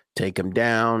them, take them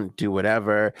down, do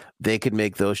whatever. They could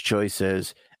make those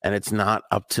choices. And it's not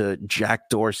up to Jack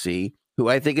Dorsey, who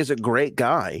I think is a great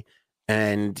guy,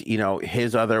 and,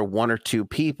 his other one or two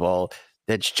people.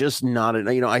 That's just not,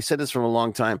 I said this for a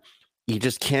long time. You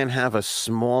just can't have a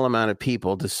small amount of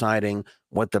people deciding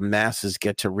what the masses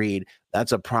get to read.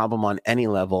 That's a problem on any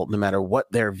level, no matter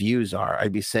what their views are.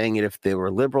 I'd be saying it if they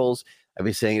were liberals. I'd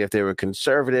be saying it if they were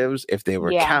conservatives, if they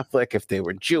were Catholic, if they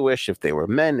were Jewish, if they were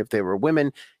men, if they were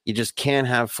women. You just can't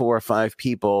have 4 or 5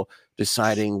 people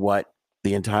deciding what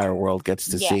the entire world gets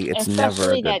to see. It's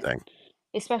never a good thing.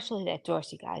 Especially that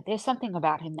Dorsey guy. There's something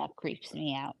about him that creeps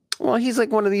me out. Well, he's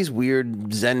like one of these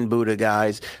weird Zen Buddha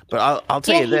guys. But I'll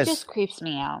tell you this. He just creeps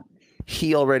me out.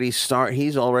 He's already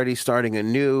starting a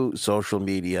new social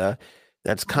media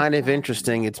that's kind of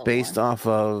interesting. It's based off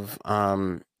of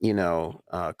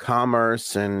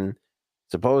commerce, and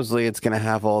supposedly it's going to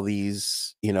have all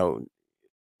these,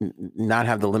 not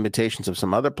have the limitations of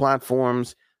some other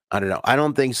platforms. I don't know. I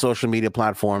don't think social media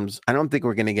platforms, I don't think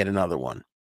we're going to get another one.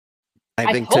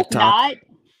 I think hope not.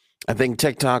 I think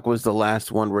TikTok was the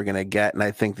last one we're going to get. And I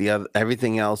think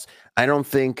everything else, I don't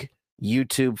think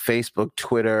YouTube, Facebook,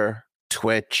 Twitter,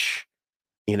 Twitch,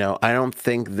 I don't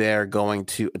think they're going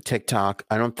to TikTok.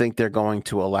 I don't think they're going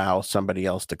to allow somebody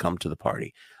else to come to the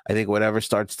party. I think whatever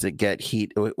starts to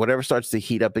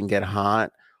heat up and get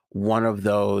hot, one of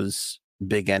those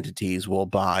big entities will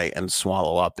buy and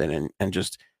swallow up and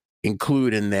just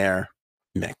include in their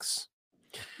mix.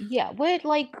 Yeah, we're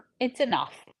like, it's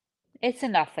enough. It's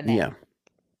enough for now. Yeah.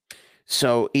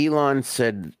 So Elon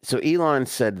said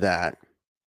that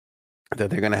they're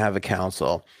going to have a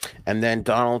council, and then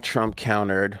Donald Trump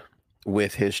countered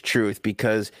with his truth,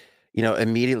 because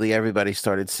immediately everybody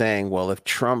started saying, well, if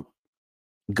Trump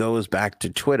goes back to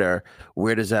Twitter,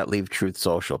 where does that leave Truth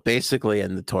Social? Basically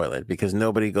in the toilet, because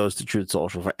nobody goes to Truth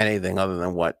Social for anything other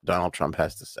than what Donald Trump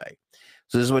has to say.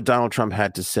 So this is what Donald Trump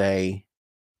had to say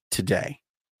today.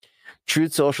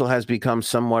 Truth Social has become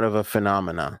somewhat of a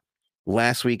phenomena.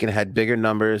 Last week, it had bigger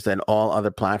numbers than all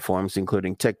other platforms,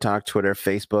 including TikTok, Twitter,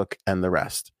 Facebook, and the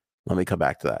rest. Let me come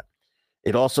back to that.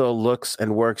 It also looks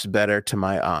and works better to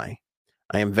my eye.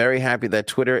 I am very happy that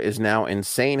Twitter is now in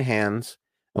sane hands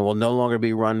and will no longer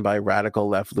be run by radical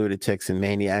left lunatics and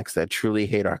maniacs that truly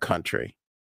hate our country.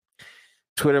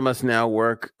 Twitter must now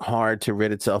work hard to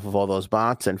rid itself of all those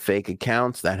bots and fake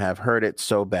accounts that have hurt it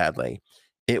so badly.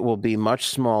 It will be much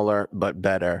smaller, but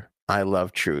better. I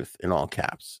love truth in all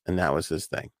caps. And that was his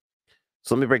thing.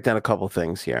 So let me break down a couple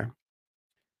things here.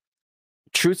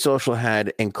 Truth Social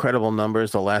had incredible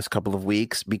numbers the last couple of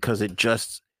weeks because it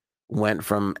just went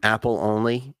from Apple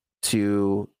only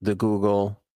to the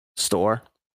Google store.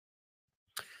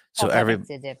 So that makes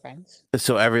a difference.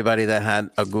 So everybody that had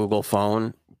a Google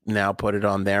phone now put it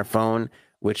on their phone,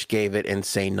 which gave it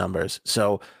insane numbers.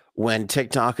 So when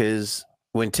TikTok,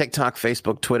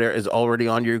 Facebook, Twitter is already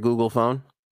on your Google phone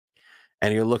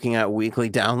and you're looking at weekly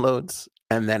downloads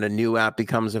and then a new app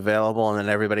becomes available and then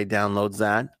everybody downloads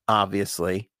that,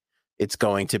 obviously it's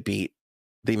going to beat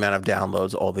the amount of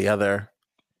downloads all the other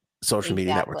social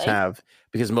media networks have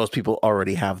because most people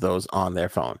already have those on their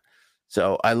phone.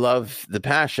 So I love the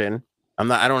passion. I'm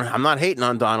not hating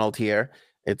on Donald here.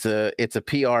 It's a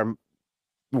PR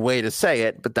way to say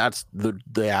it, but that's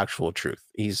the actual truth.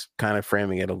 He's kind of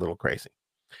framing it a little crazy.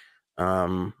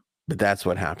 But that's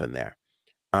what happened there.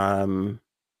 I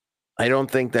don't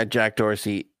think that Jack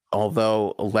Dorsey,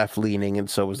 although left leaning and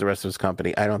so was the rest of his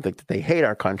company, I don't think that they hate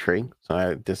our country. So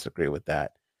I disagree with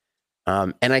that.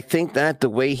 And I think that the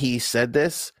way he said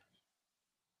this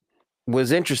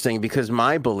was interesting because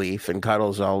my belief, and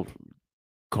Cuddles, I'll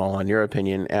call on your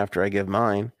opinion after I give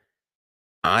mine.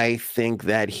 I think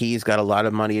that he's got a lot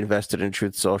of money invested in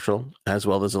Truth Social, as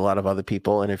well as a lot of other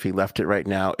people. And if he left it right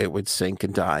now, it would sink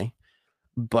and die.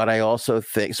 But I also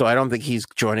think, so I don't think he's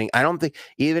joining. I don't think,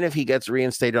 even if he gets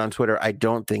reinstated on Twitter, I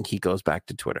don't think he goes back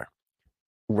to Twitter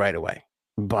right away.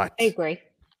 But I agree.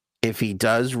 If he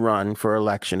does run for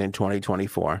election in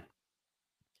 2024,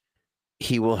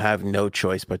 he will have no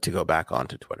choice but to go back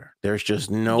onto Twitter. There's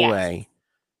just no way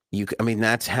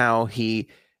that's how his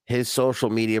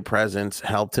social media presence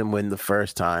helped him win the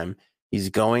first time. He's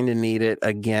going to need it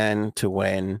again to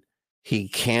win. He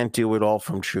can't do it all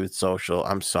from Truth Social.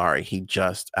 I'm sorry. He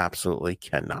just absolutely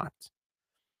cannot.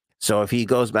 So if he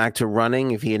goes back to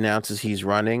running, if he announces he's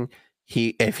running,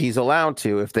 if he's allowed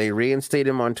to, if they reinstate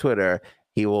him on Twitter,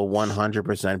 he will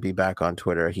 100% be back on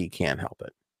Twitter. He can't help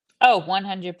it. Oh,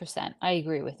 100%. I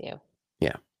agree with you.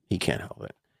 Yeah, he can't help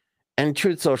it. And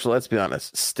Truth Social, let's be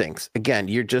honest, stinks. Again,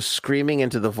 you're just screaming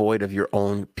into the void of your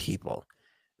own people.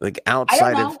 Like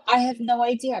outside I don't know. I have no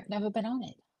idea. I've never been on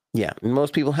it. Yeah,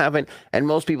 most people haven't, and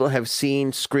most people have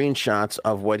seen screenshots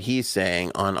of what he's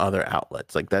saying on other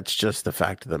outlets. Like that's just the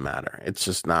fact of the matter. It's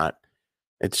just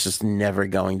never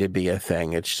going to be a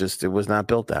thing. It was not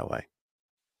built that way.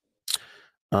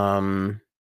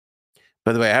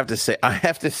 By the way, I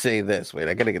have to say this. Wait,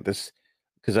 I got to get this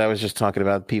because I was just talking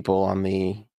about people on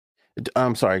the.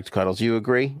 I'm sorry, Cuddles. You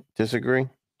agree? Disagree?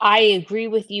 I agree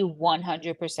with you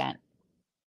 100%.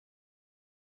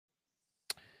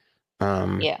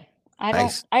 Yeah, I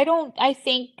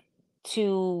think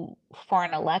for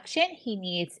an election, he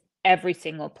needs every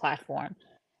single platform,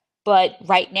 but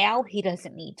right now he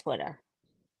doesn't need Twitter.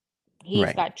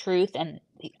 He's got Truth, and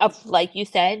like you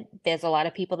said, there's a lot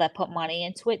of people that put money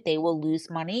into it. They will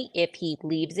lose money if he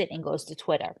leaves it and goes to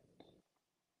Twitter.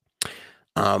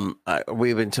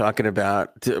 We've been talking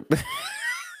about.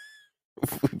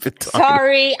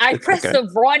 Sorry, I pressed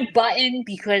the wrong button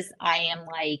because I am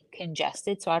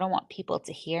congested, so I don't want people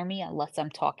to hear me unless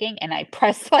I'm talking. And I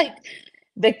pressed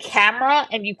the camera,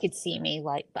 and you could see me.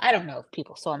 I don't know if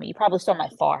people saw me. You probably saw my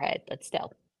forehead, but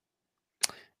still.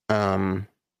 I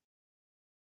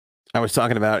was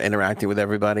talking about interacting with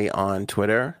everybody on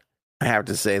Twitter. I have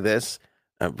to say this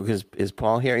because is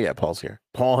Paul here? Yeah, Paul's here.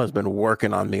 Paul has been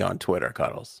working on me on Twitter,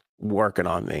 Cuddles. Working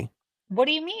on me. What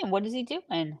do you mean? What is he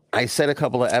doing? I said a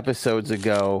couple of episodes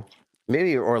ago,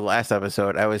 or last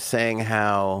episode, I was saying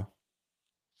how,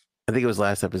 I think it was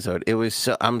last episode. It was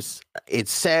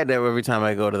it's sad that every time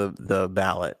I go to the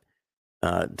ballot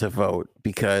to vote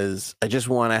because I just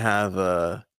want to have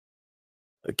a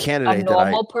candidate, a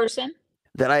normal person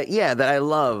that I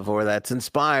love or that's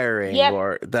inspiring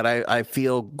or that I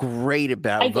feel great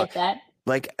about. I get that.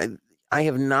 I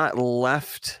have not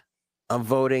left a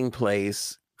voting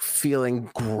place feeling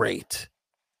great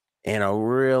in a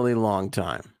really long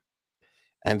time.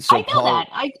 And so I know that.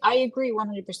 I agree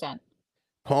 100%.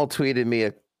 Paul tweeted me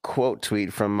a quote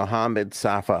tweet from Mohammed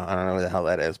Safa. I don't know who the hell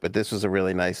that is, but this was a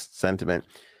really nice sentiment.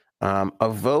 A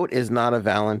vote is not a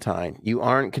Valentine. You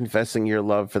aren't confessing your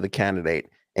love for the candidate.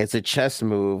 It's a chess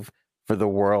move for the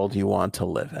world you want to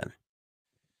live in.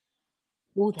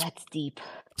 Oh, that's deep.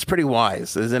 It's pretty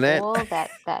wise, isn't it? Oh,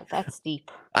 that's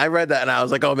deep. I read that and I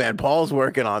was like, oh man, Paul's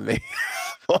working on me.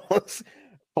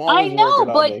 Paul I is know,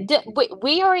 working on me. but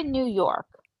we are in New York,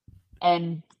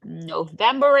 and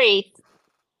November 8th,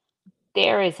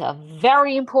 there is a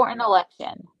very important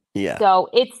election. Yeah. So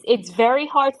it's very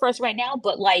hard for us right now,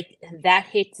 but like that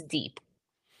hits deep.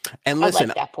 And I listen,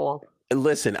 like that, Paul.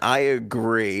 listen, I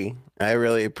agree. I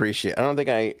really appreciate. I don't think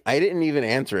I didn't even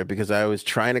answer it because I was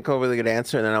trying to come up with a good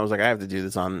answer, and then I was like, I have to do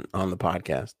this on the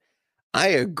podcast. I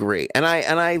agree, and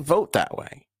I vote that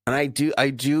way, and I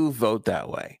do vote that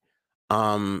way.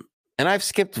 And I've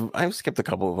skipped a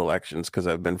couple of elections because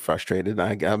I've been frustrated.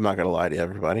 I'm not gonna lie to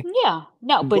everybody. Yeah,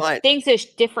 no, but things are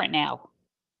different now.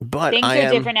 But things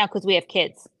are different now because we have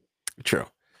kids. True,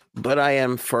 but I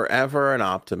am forever an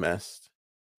optimist,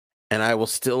 and I will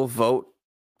still vote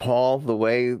Paul the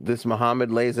way this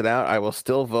Muhammad lays it out. I will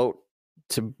still vote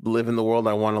to live in the world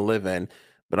I want to live in.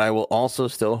 But I will also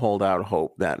still hold out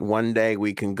hope that one day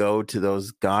we can go to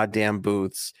those goddamn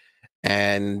booths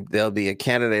and there'll be a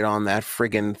candidate on that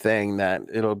friggin' thing that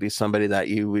it'll be somebody that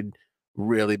you would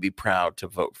really be proud to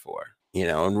vote for,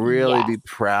 and really be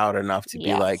proud enough to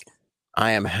be like,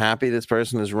 I am happy this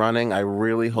person is running. I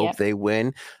really hope they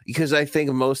win, because I think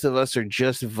most of us are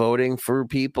just voting for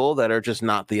people that are just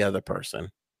not the other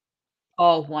person.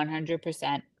 Oh,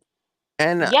 100%.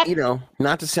 And,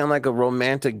 not to sound like a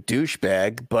romantic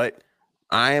douchebag, but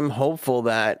I am hopeful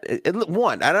that,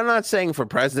 one, and I'm not saying for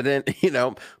president,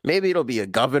 maybe it'll be a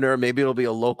governor, maybe it'll be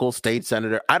a local state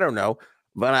senator. I don't know.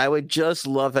 But I would just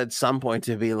love at some point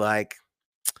to be like,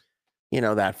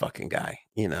 that fucking guy,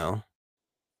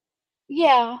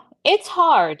 Yeah, it's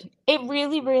hard. It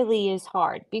really, really is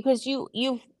hard because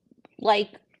you've like,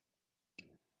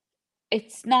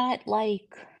 it's not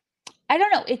like, I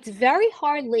don't know. It's very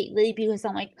hard lately because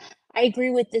I'm like, I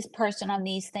agree with this person on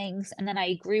these things, and then I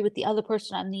agree with the other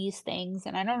person on these things,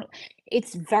 and I don't.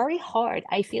 It's very hard.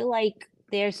 I feel like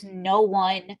there's no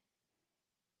one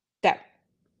that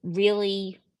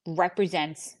really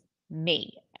represents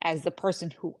me as the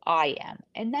person who I am,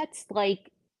 and that's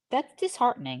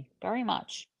disheartening very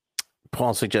much.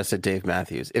 Paul suggested Dave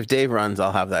Matthews. If Dave runs,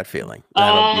 I'll have that feeling.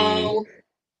 That'll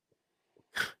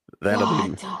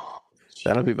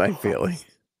be my feeling.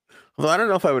 Well, I don't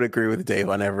know if I would agree with Dave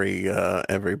on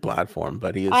every platform,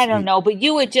 but he is. I don't know, but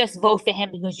you would just vote for him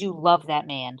because you love that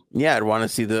man. Yeah, I'd want to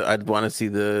see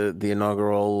the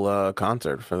inaugural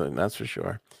concert for them. That's for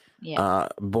sure. Yeah.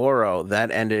 Boro, that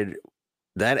ended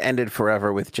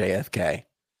forever with JFK.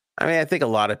 I mean, I think a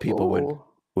lot of people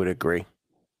would agree.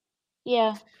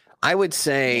 Yeah. I would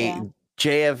say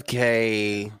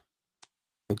JFK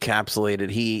encapsulated.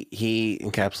 He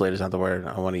encapsulated is not the word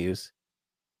I want to use.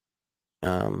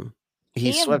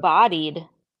 He embodied.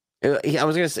 I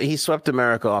was going to say he swept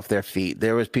America off their feet.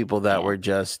 There was people that were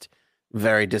just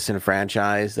very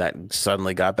disenfranchised that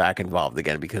suddenly got back involved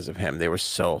again because of him. They were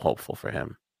so hopeful for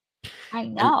him. I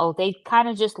know. They kind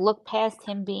of just looked past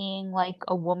him being like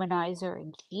a womanizer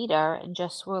and cheater and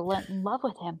just were in love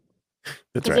with him.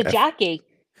 Because of Jackie.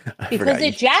 Because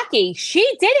of Jackie. She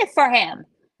did it for him.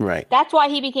 Right. That's why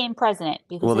he became president.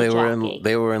 Because they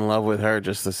were in love with her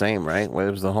just the same, right? It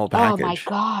was the whole package. Oh my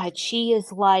God. She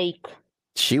is like.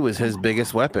 She was his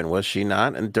biggest weapon, was she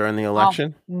not? And during the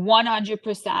election?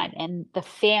 100%. And the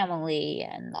family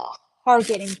and her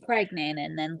getting pregnant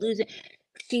and then losing.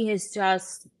 She is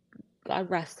just.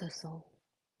 God rest her soul.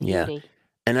 Yeah. Beauty.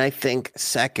 And I think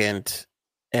second,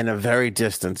 and a very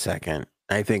distant second,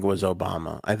 I think was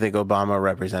Obama. I think Obama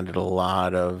represented a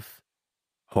lot of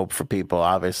hope for people,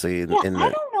 obviously. I don't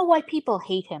know why people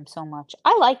hate him so much.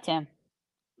 I liked him.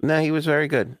 No, he was very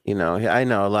good. I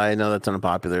know that's an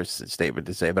unpopular statement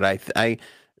to say, but I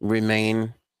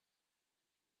remain.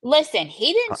 Listen,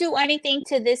 he didn't do anything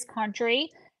to this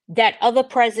country that other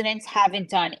presidents haven't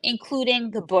done,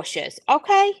 including the Bushes.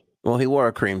 Okay? Well, he wore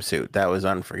a cream suit. That was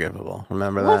unforgivable.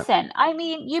 Remember that? Listen, I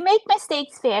mean, you make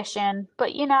mistakes, fashion,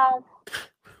 but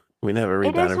we never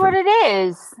read that. It is what it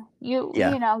is. You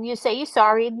say you're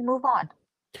sorry and you move on.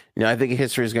 I think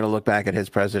history is going to look back at his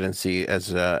presidency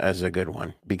as a good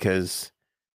one because,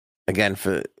 again,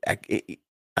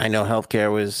 I know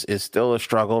healthcare is still a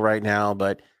struggle right now,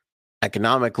 but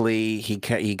economically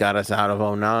he got us out of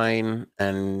 2009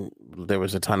 and there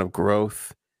was a ton of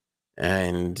growth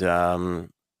and there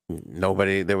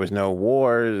was no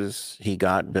wars. He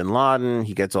got bin Laden.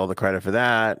 He gets all the credit for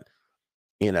that.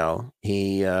 He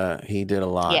did a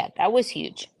lot. Yeah, that was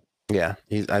huge. Yeah,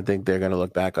 I think they're going to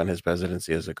look back on his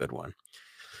presidency as a good one.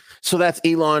 So that's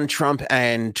Elon, Trump,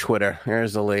 and Twitter.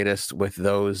 Here's the latest with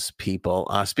those people.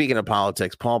 Speaking of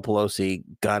politics, Paul Pelosi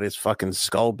got his fucking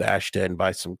skull bashed in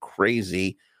by some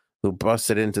crazy who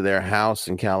busted into their house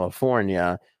in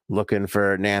California looking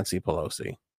for Nancy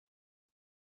Pelosi.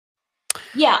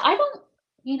 Yeah, I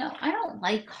don't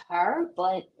like her,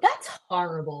 but that's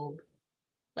horrible.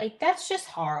 Like, that's just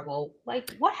horrible.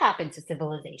 Like, what happened to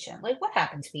civilization? Like, what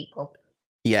happened to people?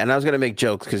 Yeah, and I was gonna make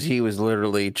jokes because he was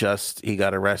literally he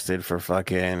got arrested for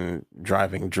fucking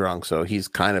driving drunk. So he's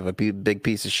kind of a big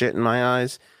piece of shit in my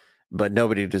eyes. But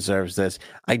nobody deserves this.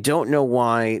 I don't know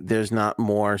why there's not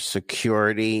more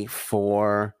security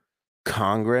for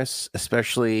Congress,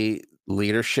 especially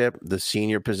leadership, the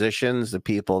senior positions, the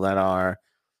people that are,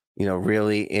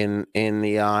 really in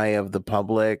the eye of the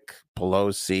public.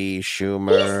 Pelosi, He's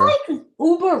Schumer, like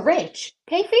uber rich.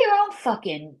 Pay for your own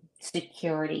fucking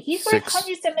security. He's worth six,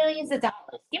 hundreds of millions of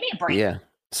dollars. Give me a break. yeah,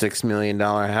 $6 million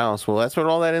house. Well, that's what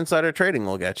all that insider trading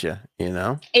will get you.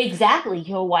 Exactly.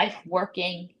 Your wife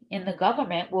working in the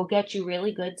government will get you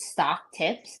really good stock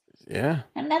tips, Yeah,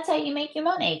 and that's how you make your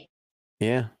money.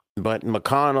 yeah. But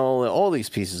McConnell, all these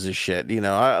pieces of shit,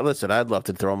 listen, I'd love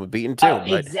to throw them a beating too. Oh,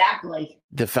 But exactly.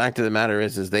 the fact of the matter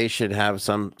is they should have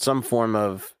some form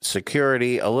of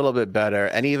security, a little bit better,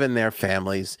 and even their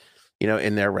families,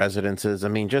 in their residences. I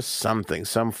mean, just something,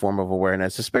 some form of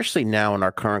awareness, especially now in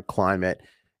our current climate.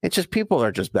 It's just people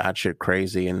are just batshit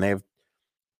crazy, and they have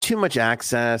too much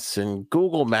access and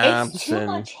Google It's Maps too and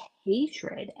much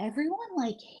hatred. Everyone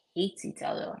like hates each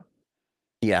other.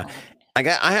 yeah. Oh,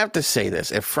 I have to say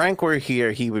this: if Frank were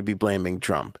here, he would be blaming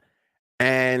Trump.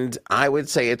 And I would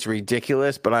say it's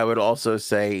ridiculous, but I would also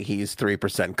say he's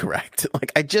 3% correct.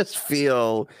 Like, I just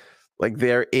feel like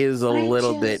there is a I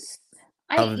little bit just,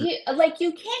 of,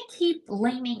 you can't keep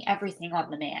blaming everything on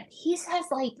the man. He has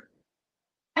like,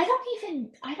 I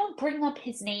don't bring up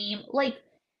his name. Like,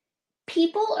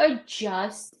 people are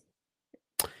just,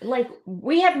 like,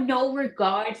 we have no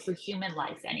regard for human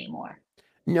life anymore.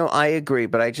 no, I agree,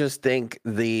 but I just think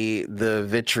the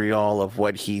vitriol of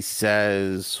what he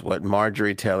says, what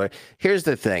Marjorie Taylor. Here's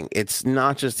the thing: it's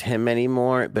not just him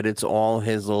anymore, but it's all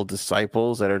his little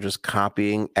disciples that are just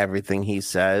copying everything he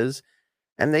says,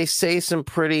 and they say some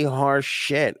pretty harsh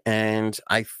shit. And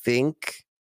I think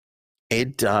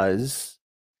it does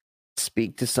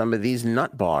speak to some of these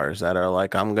nut bars that are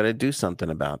like, I'm going to do something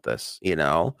about this.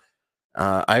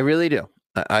 I really do.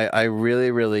 I really,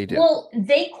 really do. Well,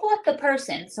 they caught the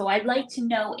person, so I'd like to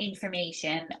know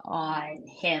information on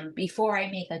him before I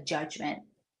make a judgment.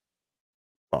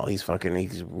 Well, he's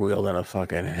wielding a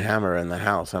fucking hammer in the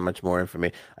house. How much more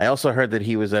information? I also heard that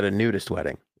he was at a nudist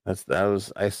wedding. I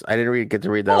didn't get to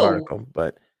read that Oh, article,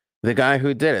 but the guy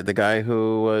who did it, the guy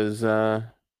who was, let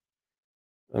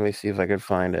me see if I could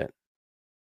find it.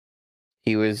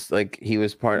 He was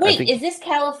part, I wait, think, is this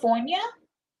California?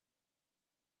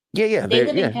 yeah, They live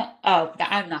in yeah, Cal. Oh,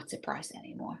 I'm not surprised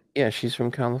anymore. yeah, she's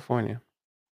from California.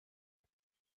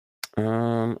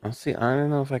 I'll see. I don't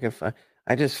know if I can find.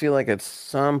 I just feel like at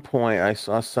some point I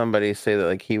saw somebody say that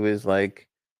like he was like,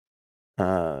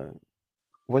 uh,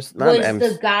 was not Was M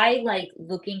the guy like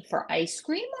looking for ice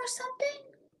cream or something?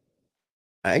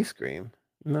 ice cream.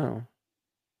 No,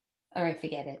 All right,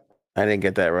 forget it. I didn't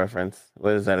get that reference.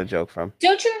 What is that a joke from?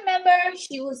 Don't you remember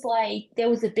she was like there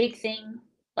was a big thing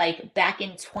like back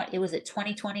in 20 it was at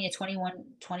 2020 or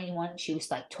 21 she was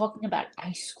like talking about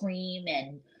ice cream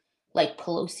and like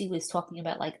Pelosi was talking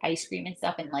about like ice cream and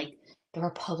stuff and like the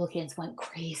Republicans went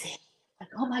crazy. Like,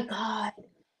 "Oh my God.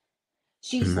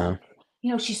 She's No,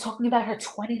 like, she's talking about her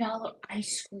 $20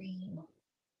 ice cream."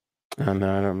 oh, no,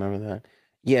 I don't remember that.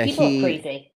 Yeah, People are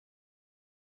crazy.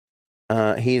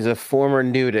 he's a former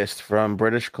nudist from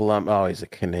British Columbia. Oh, he's a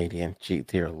Canadian. Gee,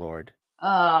 dear Lord.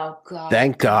 Oh God.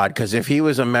 Thank God, because if he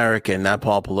was American, that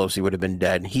Paul Pelosi would have been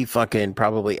dead. He fucking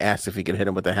probably asked if he could hit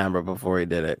him with a hammer before he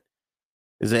did it.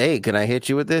 He said, "Hey, can I hit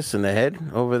you with this in the head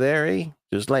over there, eh?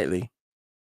 Just lightly."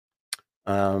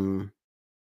 Um,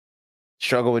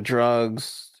 struggle with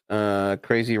drugs,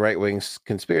 crazy right wing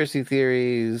conspiracy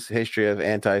theories, history of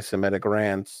anti-Semitic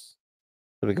rants.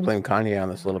 So we can blame Kanye on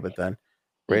this a little bit then.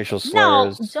 Racial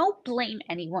No, slurs. don't blame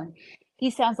anyone. He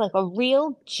sounds like a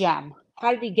real gem. How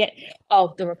did he get?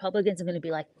 Oh, the Republicans are going to be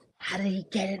like, how did he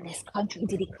get in this country?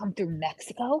 Did he come through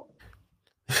Mexico?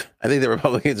 I think the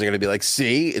Republicans are going to be like,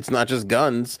 "See, it's not just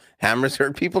guns; hammers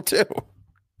hurt people too."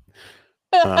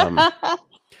 Um,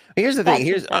 here's the thing.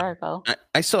 That's hysterical.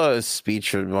 I saw a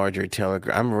speech from Marjorie Taylor.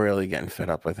 I'm really getting fed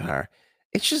up with her.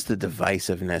 It's just the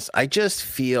divisiveness. I just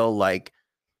feel like,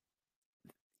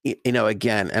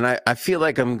 again, and I feel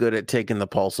like I'm good at taking the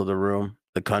pulse of the room,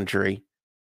 the country.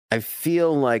 I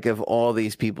feel like if all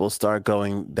these people start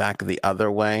going back the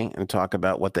other way and talk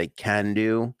about what they can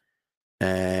do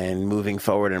and moving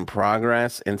forward in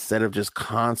progress instead of just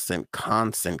constant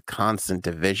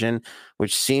division,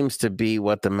 which seems to be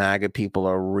what the MAGA people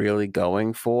are really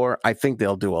going for, I think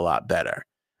they'll do a lot better.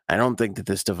 I don't think that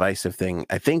this divisive thing,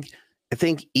 I think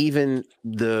even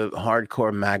the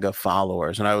hardcore MAGA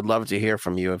followers, and I would love to hear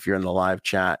from you if you're in the live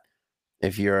chat,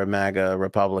 if you're a MAGA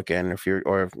Republican, if you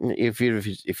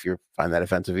find that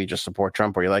offensive, you just support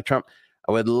Trump or you like Trump,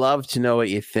 I would love to know what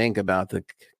you think about the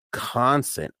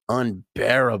constant,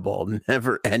 unbearable,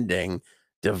 never-ending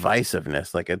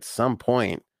divisiveness. Like at some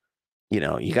point,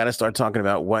 you got to start talking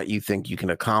about what you think you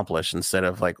can accomplish instead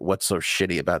of like what's so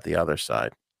shitty about the other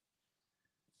side.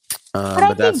 But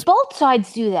I think both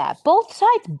sides do that. Both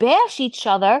sides bash each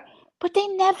other, but they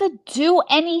never do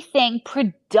anything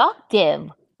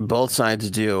productive. Both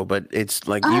sides do, but it's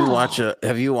like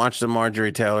have you watched the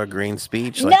Marjorie Taylor Greene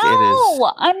speech? Like,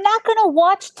 no, I'm not going to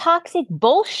watch toxic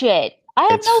bullshit. I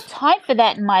have no time for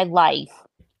that in my life.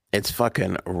 It's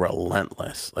fucking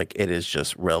relentless. Like, it is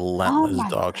just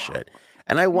relentless dog shit.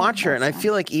 And I watch her, and I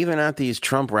feel like even at these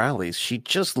Trump rallies, she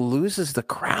just loses the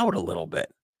crowd a little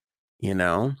bit,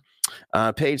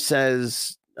 Paige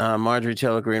says Marjorie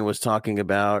Taylor Greene was talking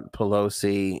about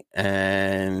Pelosi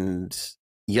and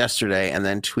yesterday and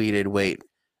then tweeted, wait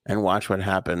and watch what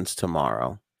happens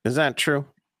tomorrow. Is that true?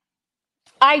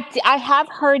 I have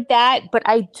heard that, but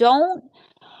I don't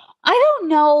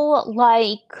know,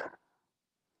 like,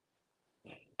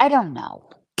 I don't know.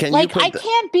 I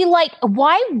can't be like,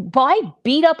 why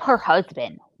beat up her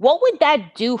husband? What would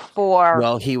that do for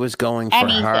Well, he was going for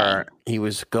her. He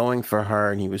was going for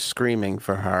her, and he was screaming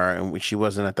for her, and she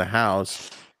wasn't at the house,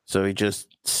 so he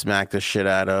just smacked the shit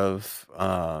out of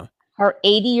her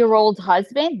 80-year-old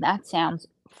husband? That sounds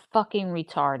fucking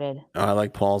retarded. I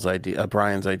like Paul's idea,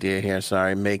 Brian's idea here.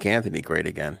 Sorry, make Anthony great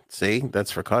again. See,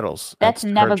 that's for cuddles. That's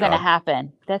never going to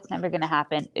happen. That's never going to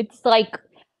happen. It's like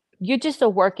you're just a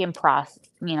work in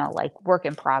work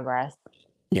in progress.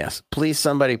 Yes, please,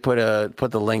 somebody put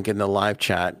the link in the live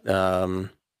chat to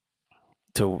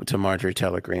Marjorie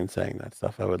Taylor Greene saying that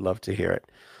stuff. I would love to hear it.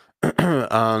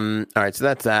 All right, so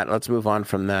that's that. Let's move on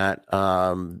from that.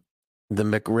 The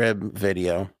McRib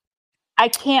video. I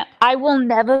can't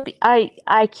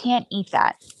eat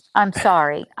that. I'm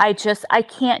sorry. I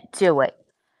can't do it.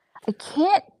 I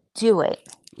can't do it.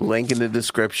 Link in the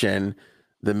description.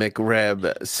 The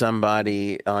McRib,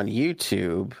 somebody on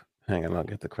YouTube. Hang on, I'll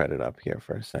get the credit up here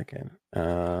for a second.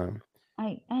 Great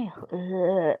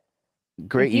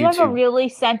if you YouTube. Have a really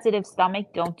sensitive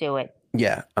stomach, don't do it.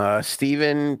 Yeah.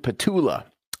 Stephen Petula.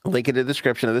 Link in the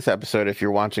description of this episode if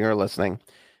you're watching or listening.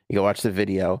 You can watch the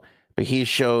video. But he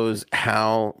shows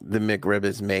how the McRib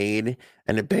is made.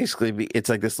 And it's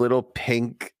like this little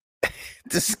pink,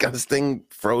 disgusting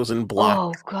frozen block.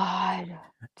 Oh, God.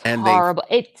 It's horrible.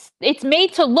 It's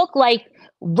made to look like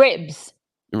ribs.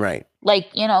 Right. Like,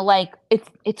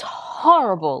 it's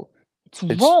horrible. It's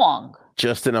wrong.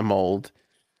 Just in a mold.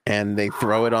 And they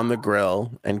throw it on the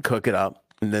grill and cook it up.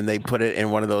 And then they put it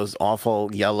in one of those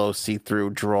awful yellow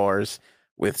see-through drawers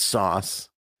with sauce.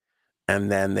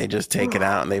 And then they just take it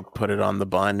out and they put it on the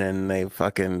bun and they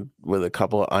with a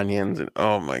couple of onions. And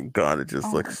oh my God, it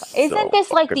just looks Isn't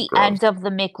this like the gross. End of the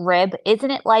McRib?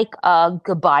 Isn't it like a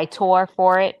goodbye tour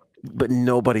for it? But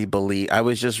nobody I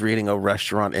was just reading a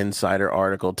Restaurant Insider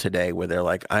article today where they're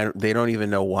like, they don't even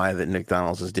know why that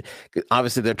McDonald's is.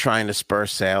 Obviously, they're trying to spur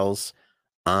sales,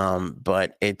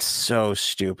 but it's so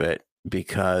stupid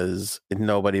because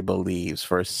nobody believes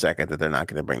for a second that they're not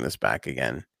going to bring this back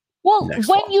again. Well,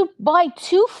 when you buy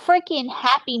 2 freaking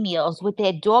Happy Meals with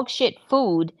their dog shit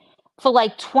food for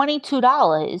like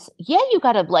 $22, yeah, you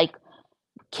got to like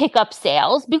kick up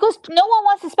sales because no one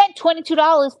wants to spend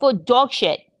 $22 for dog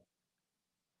shit.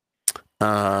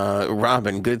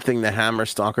 Robin, good thing the Hammer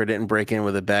stalker didn't break in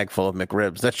with a bag full of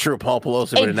McRibs. That's true. Paul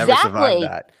Pelosi would have never survived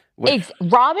that.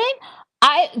 Robin,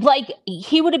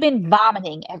 he would have been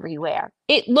vomiting everywhere.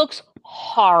 It looks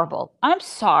horrible. I'm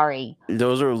sorry.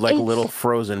 Those are like little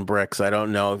frozen bricks. I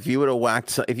don't know. If you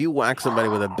whack somebody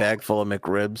with a bag full of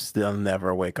McRibs, they'll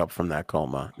never wake up from that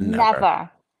coma. Never.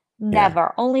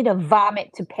 Yeah. Only to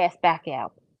vomit to pass back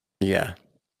out. Yeah.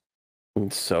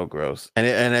 It's so gross.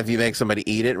 And if you make somebody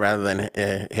eat it rather than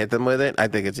hit them with it, I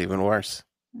think it's even worse.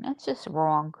 That's just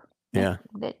wrong. Yeah.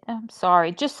 I'm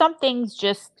sorry. Just some things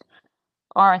just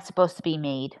aren't supposed to be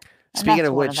made. Speaking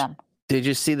of which, did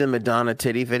you see the Madonna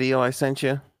titty video I sent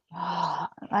you? Oh,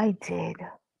 I did.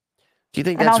 Do you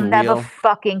think that's real? I'll never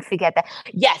fucking forget that.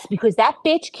 Yes, because that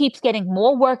bitch keeps getting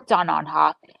more work done on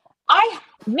her.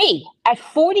 Me at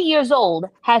 40 years old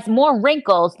has more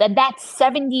wrinkles than that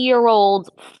 70-year-old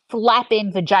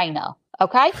flapping vagina.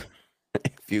 Okay?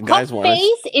 If you Her guys want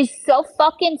face is so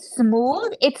fucking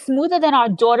smooth. It's smoother than our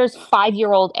daughter's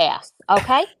 5-year-old ass.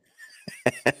 Okay?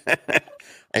 to,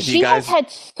 if you She has guys, had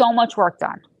so much work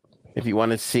done. if you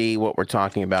want to see what we're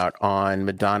talking about on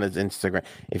Madonna's Instagram,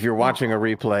 if you're watching a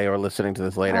replay or listening to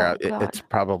this later, Oh, God. it's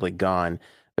probably gone.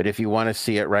 But if you want to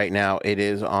see it right now, it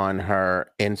is on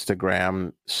her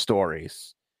Instagram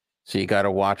stories. So you got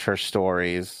to watch her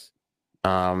stories.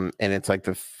 And it's like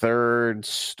the third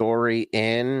story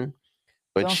in,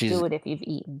 but Don't do it if you've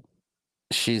eaten.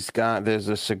 there's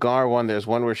a cigar one, there's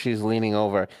one where she's leaning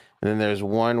over, and then there's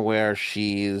one where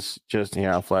she's just,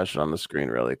 I'll flash it on the screen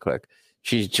really quick.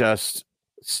 She's just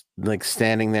like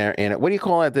standing there in it. What do you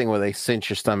call that thing where they cinch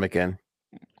your stomach in?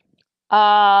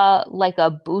 Like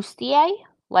a bustier?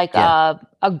 Like Yeah.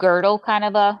 a girdle kind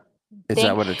of a Is thing.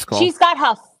 that what it's called? She's got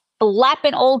her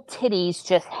flapping old titties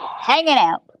just hanging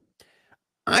out.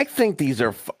 I think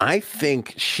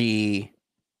she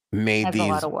made That's a these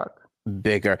lot of work.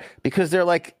 bigger because they're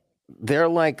like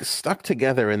stuck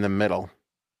together in the middle.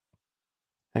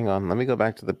 Hang on, let me go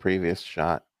back to the previous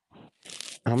shot.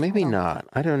 Oh, maybe not.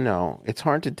 I don't know. It's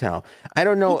hard to tell. I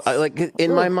don't know. Like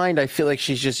in my mind, I feel like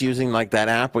she's just using like that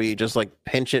app where you just like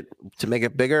pinch it to make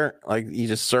it bigger. Like you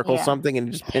just circle something and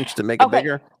you just pinch to make it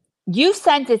bigger. You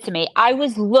sent it to me. I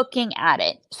was looking at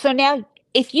it. So now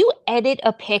if you edit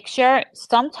a picture,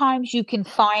 sometimes you can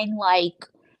find like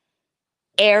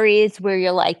areas where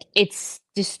you're like, it's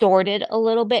distorted a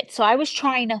little bit. So I was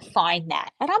trying to find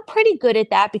that. And I'm pretty good at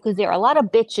that because there are a lot of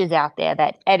bitches out there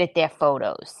that edit their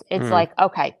photos. It's like,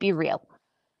 okay, be real.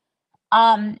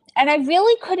 And I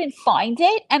really couldn't find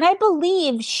it. And I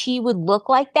believe she would look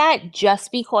like that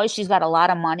just because she's got a lot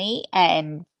of money.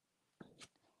 And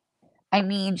I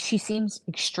mean, she seems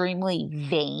extremely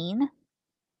vain.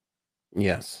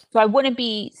 Yes. So I wouldn't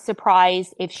be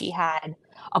surprised if she had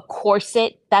a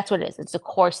corset. That's what it is. It's a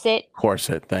corset.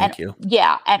 Corset. Thank you.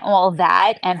 Yeah. And all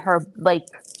that. And her, like,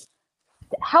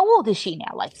 how old is she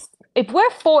now? Like, if we're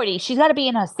 40, she's got to be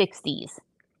in her 60s.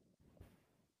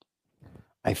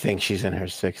 I think she's in her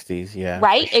 60s. Yeah.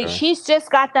 Right? Sure. She's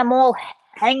just got them all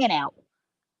hanging out.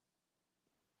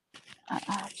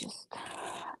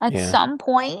 At some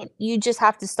point, you just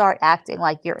have to start acting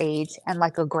like your age and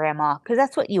like a grandma, because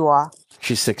that's what you are.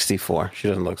 She's 64. She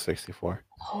doesn't look 64.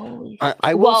 Holy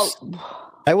I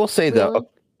will say though,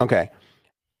 okay,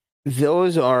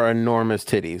 those are enormous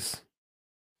titties.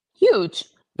 Huge.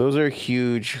 Those are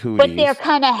huge hooties. But they're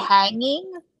kind of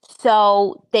hanging,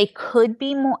 so they could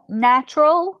be more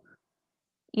natural,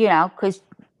 because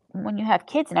when you have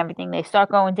kids and everything, they start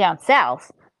going down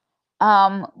south.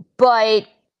 But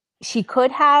she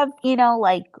could have,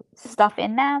 like stuff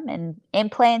in them and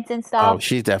implants and stuff. Oh,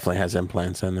 she definitely has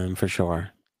implants in them for sure.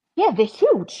 Yeah, they're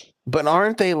huge. But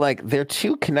aren't they they're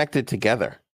too connected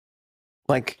together?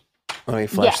 Like, let me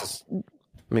flash this. Let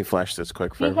me flash this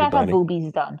quick for everybody. She's got her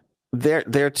boobies done.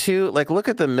 They're too, look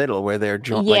at the middle where they're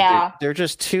joined. Yeah. Like they're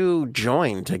just too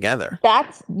joined together.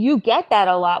 You get that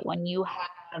a lot when you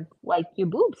have like your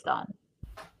boobs done.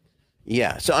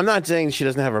 Yeah. So I'm not saying she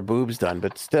doesn't have her boobs done,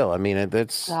 but still, I mean,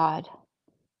 it's God.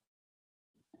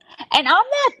 And I'm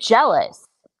not jealous,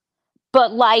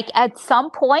 but like at some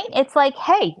point, it's like,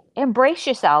 hey, embrace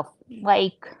yourself.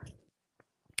 Like,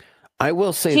 I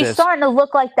will say she's this. starting to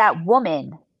look like that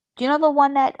woman. Do you know the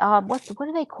one that what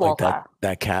do they call her?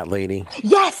 That cat lady.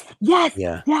 Yes.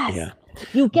 Yeah.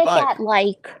 You get that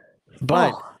like.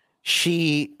 But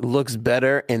she looks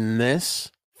better in these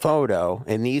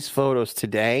photos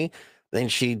today than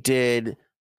she did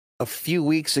a few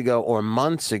weeks ago or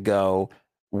months ago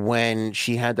when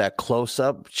she had that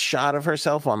close-up shot of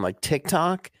herself on like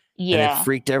TikTok. Yeah. And it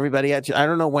freaked everybody out. I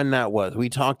don't know when that was. We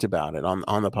talked about it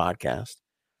on the podcast.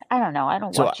 I don't know. I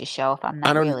don't watch your show if I'm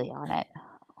not really on it.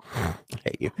 I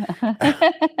hate you.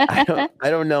 I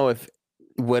don't know if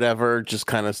whatever just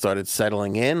kind of started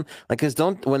settling in. Like, cause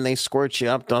when they squirt you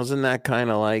up, doesn't that kind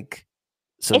of like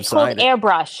subside? It's called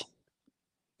airbrush.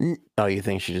 Oh, you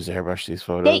think she just airbrushed these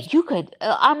photos? You could.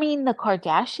 I mean, the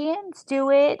Kardashians do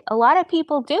it. A lot of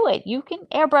people do it. You can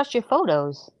airbrush your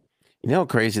photos. You know how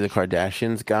crazy the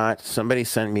Kardashians got? Somebody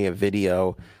sent me a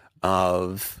video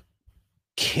of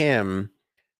Kim.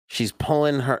 She's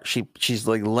pulling she's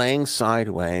like laying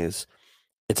sideways.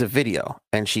 It's a video,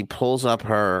 and she pulls up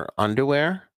her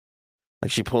underwear.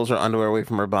 Like she pulls her underwear away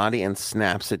from her body and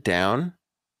snaps it down.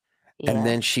 Yeah. And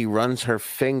then she runs her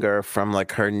finger from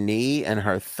like her knee and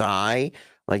her thigh,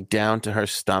 like down to her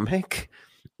stomach.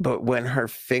 But when her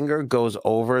finger goes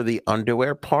over the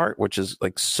underwear part, which is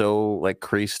like so like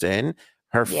creased in,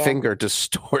 her Yeah. finger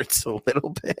distorts a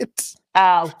little bit.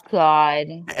 Oh, God.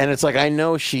 And it's like, I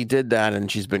know she did that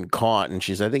and she's been caught, and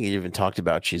I think he even talked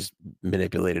about she's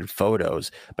manipulated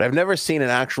photos, but I've never seen an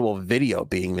actual video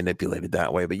being manipulated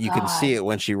that way. But you can see it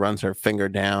when she runs her finger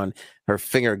down, her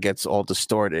finger gets all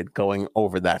distorted going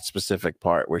over that specific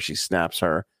part where she snaps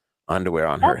her underwear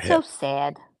on her That's hip. so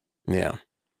sad. Yeah.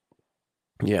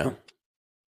 Yeah.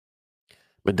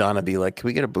 Madonna be like, can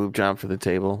we get a boob job for the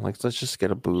table? Like, let's just get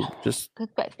a boob. Just For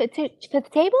the table? for the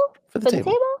table. For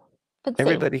the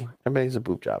table. Everybody's a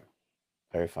boob job.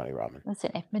 Very funny, Robin.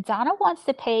 Listen, if Madonna wants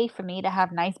to pay for me to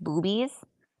have nice boobies,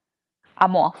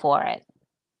 I'm all for it.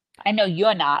 I know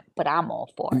you're not, but I'm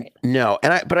all for it. No,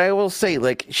 but I will say,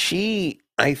 like,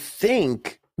 I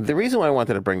think the reason why I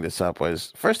wanted to bring this up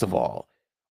was, first of all,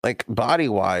 like,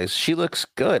 body-wise, she looks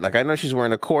good. Like, I know she's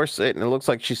wearing a corset and it looks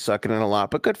like she's sucking in a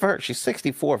lot, but good for her. She's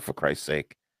 64, for Christ's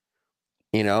sake.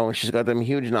 You know, she's got them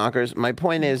huge knockers. My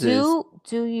point is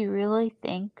do you really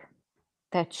think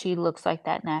that she looks like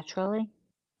that naturally?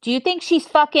 Do you think she's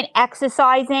fucking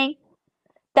exercising?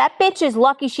 That bitch is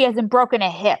lucky she hasn't broken a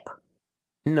hip.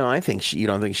 No, I think you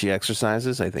don't think she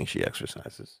exercises? I think she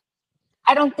exercises.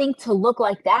 I don't think to look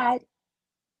like that.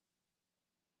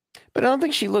 But I don't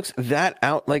think she looks that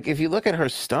out. Like, if you look at her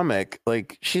stomach,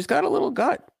 like, she's got a little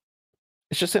gut.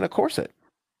 It's just in a corset.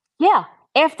 Yeah.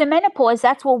 After menopause,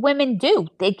 that's what women do.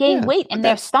 They gain weight in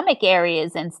their stomach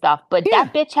areas and stuff. But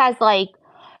that bitch has, like,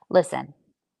 listen.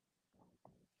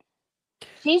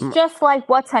 She's just like,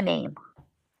 what's her name?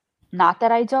 Not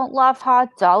that I don't love her,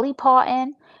 Dolly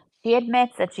Parton. She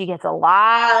admits that she gets a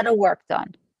lot of work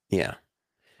done. Yeah.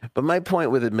 But my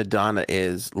point with Madonna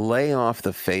is lay off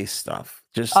the face stuff.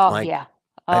 Just I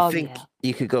think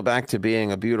you could go back to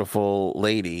being a beautiful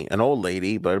lady, an old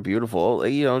lady, but a beautiful,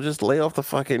 just lay off the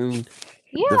fucking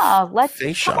let's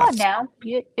face come shots. on now.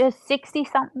 You're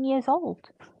 60-something years old.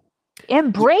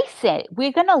 Embrace it.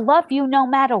 We're going to love you no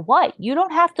matter what. You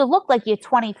don't have to look like you're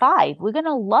 25. We're going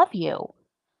to love you.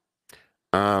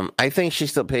 I think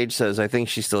Paige says, I think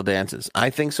she still dances.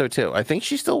 I think so too. I think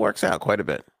she still works out quite a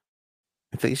bit.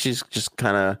 I think she's just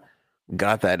kind of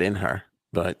got that in her,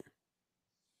 but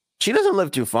she doesn't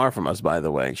live too far from us, by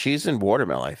the way. She's in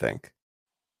Watermill, I think.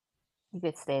 You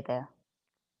could stay there.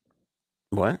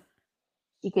 What?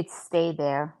 You could stay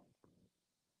there.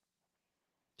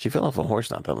 She fell off a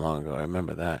horse not that long ago. I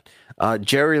remember that.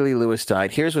 Jerry Lee Lewis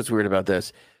died. Here's what's weird about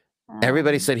this.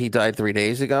 Everybody said he died 3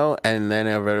 days ago, and then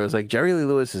everybody was like, Jerry Lee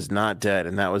Lewis is not dead,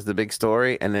 and that was the big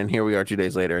story. And then here we are 2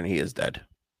 days later, and he is dead.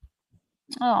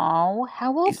 Oh,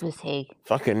 how old was he?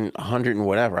 Fucking 100 and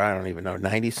whatever. I don't even know,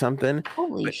 90 something.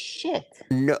 Holy shit!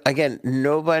 No, again,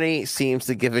 nobody seems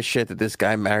to give a shit that this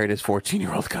guy married his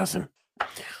 14-year-old cousin.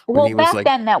 Well, back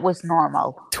then that was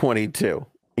normal. 22.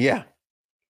 Yeah.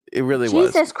 It really was.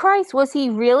 Jesus was. Christ, was he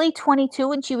really 22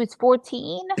 when she was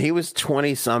 14? He was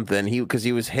 20 something. Because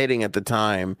he was hitting at the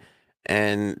time,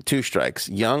 and 2 strikes,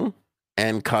 young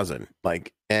and cousin.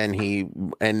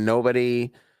 And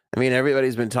nobody. I mean,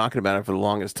 everybody's been talking about it for the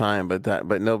longest time,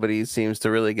 but nobody seems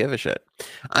to really give a shit.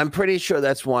 I'm pretty sure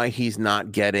that's why he's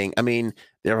not getting. I mean,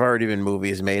 there have already been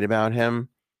movies made about him,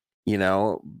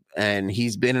 and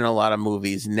he's been in a lot of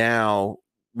movies now.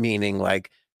 Meaning,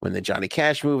 like, when the Johnny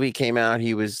Cash movie came out,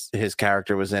 his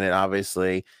character was in it,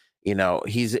 obviously.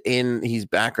 He's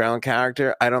background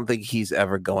character. I don't think he's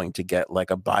ever going to get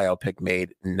like a biopic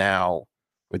made now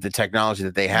with the technology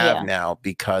that they have now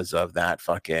because of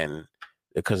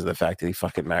the fact that he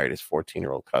fucking married his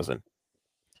 14-year-old cousin.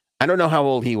 I don't know how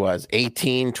old he was,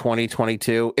 18, 20,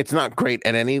 22. It's not great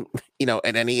at any age.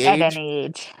 At any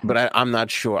age. But I'm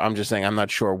not sure. I'm just saying I'm not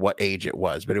sure what age it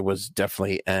was, but it was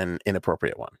definitely an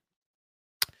inappropriate one.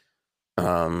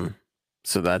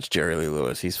 So that's Jerry Lee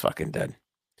Lewis. He's fucking dead.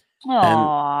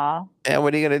 Aww. And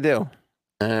what are you gonna do?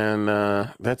 And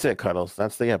that's it, Cuddles.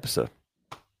 That's the episode.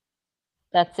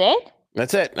 That's it?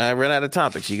 That's it. I ran out of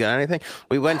topics. You got anything?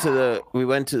 We went to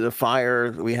the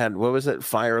fire. We had, what was it?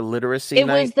 Fire literacy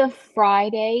night? It was the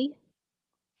Friday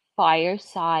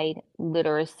fireside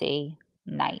literacy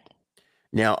night.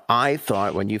 Now, I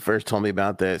thought when you first told me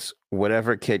about this,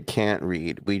 whatever kid can't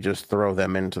read, we just throw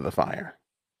them into the fire.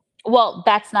 Well,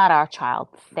 that's not our child,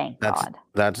 thank God.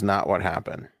 That's not what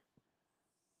happened.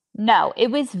 No,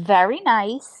 it was very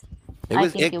nice. I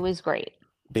think it was great.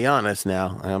 Be honest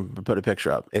now. Put a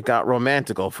picture up. It got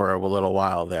romantical for a little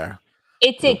while there.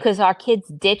 It did, because our kids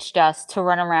ditched us to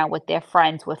run around with their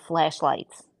friends with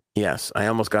flashlights. Yes, I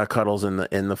almost got Cuddles in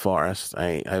the forest.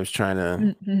 I was trying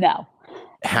to. No.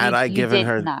 Had I given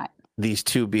her these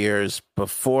 2 beers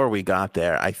before we got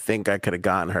there, I think I could have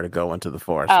gotten her to go into the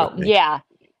forest. Oh, yeah.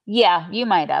 Yeah, you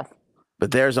might have. But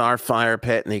there's our fire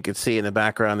pit, and you can see in the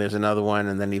background there's another one,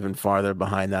 and then even farther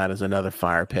behind that is another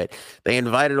fire pit. They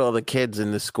invited all the kids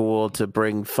in the school to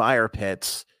bring fire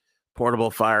pits, portable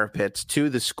fire pits, to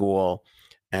the school,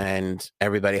 and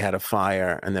everybody had a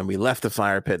fire. And then we left the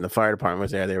fire pit, and the fire department was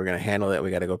there. They were going to handle it.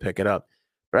 We got to go pick it up.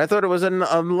 But I thought it was a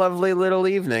lovely little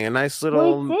evening, a nice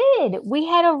little. We did. We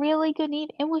had a really good evening.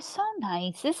 It was so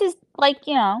nice. This is like,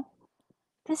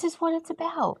 this is what it's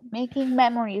about, making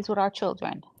memories with our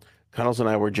children. Cuddles and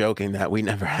I were joking that we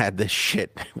never had this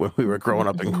shit when we were growing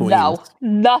up in Queens. No,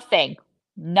 nothing.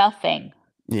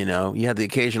 You know, you had the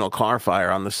occasional car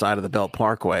fire on the side of the Belt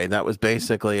Parkway. That was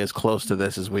basically as close to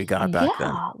this as we got back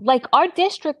then. Like our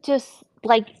district just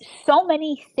like so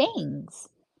many things.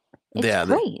 It's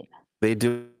great. They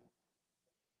do.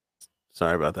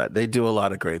 Sorry about that. They do a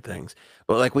lot of great things.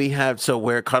 But like we have, so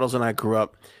where Cuddles and I grew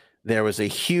up, there was a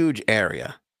huge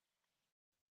area.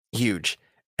 Huge.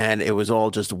 And it was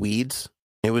all just weeds.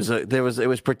 It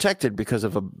was protected because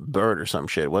of a bird or some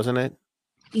shit, wasn't it?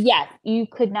 Yes, you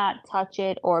could not touch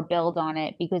it or build on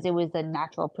it because it was a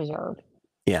natural preserve.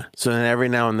 Yeah. So then every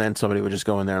now and then somebody would just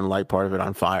go in there and light part of it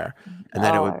on fire, and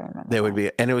then it would be,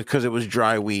 and it was because it was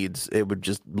dry weeds. It would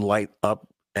just light up,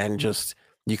 and just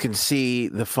you can see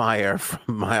the fire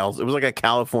from miles. It was like a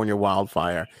California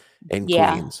wildfire in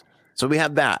Queens. So we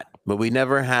had that. But we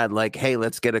never had like, hey,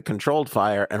 let's get a controlled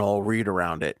fire and all read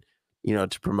around it,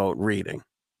 to promote reading,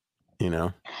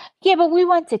 Yeah, but we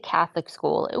went to Catholic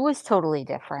school. It was totally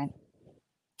different.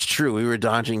 It's true. We were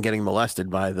dodging getting molested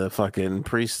by the fucking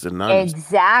priests and nuns.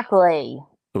 Exactly.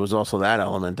 There was also that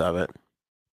element of it.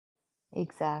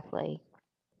 Exactly.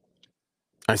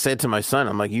 I said to my son,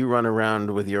 I'm like, you run around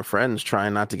with your friends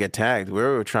trying not to get tagged. We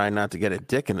were trying not to get a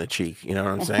dick in the cheek. You know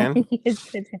what I'm saying?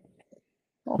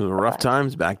 It was rough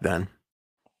times back then.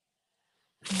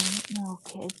 No,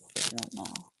 kids don't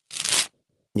know.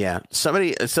 Yeah.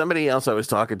 Somebody else I was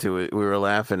talking to, we were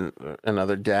laughing,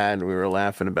 another dad, we were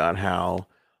laughing about how,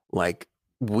 like,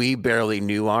 we barely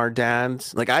knew our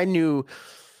dads. Like, I knew,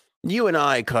 you and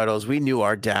I, Cuddles, we knew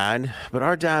our dad, but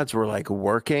our dads were, like,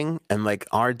 working, and, like,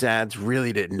 our dads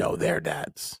really didn't know their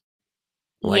dads.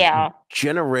 Like,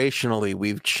 generationally,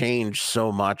 we've changed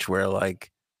so much where,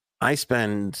 like, I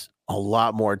spend a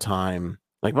lot more time.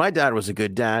 Like, my dad was a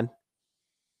good dad.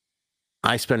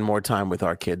 I spend more time with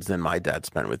our kids than my dad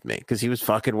spent with me because he was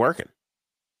fucking working.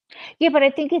 Yeah, but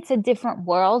I think it's a different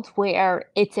world where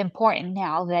it's important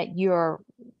now that you're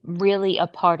really a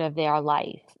part of their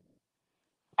life.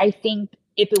 I think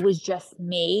if it was just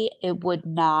me, it would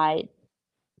not,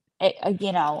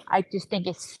 I just think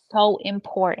it's so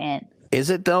important. Is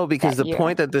it though? Because the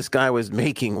point that this guy was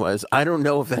making was, I don't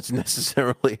know if that's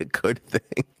necessarily a good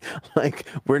thing. Like,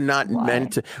 we're not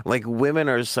meant to, like, women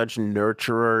are such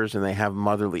nurturers and they have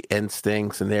motherly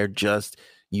instincts and they're just,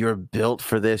 you're built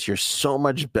for this. You're so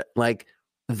much, like,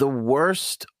 the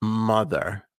worst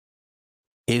mother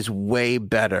is way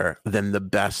better than the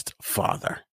best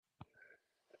father.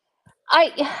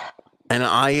 And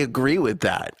I agree with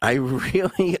that. I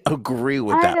really agree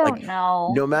with that. I don't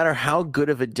know. No matter how good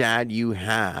of a dad you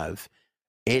have,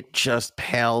 it just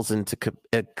pales into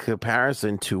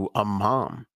comparison to a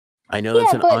mom. I know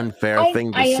that's an unfair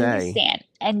thing to say. I understand.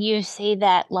 And you say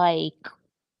that, like,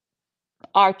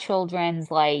 our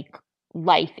children's, like,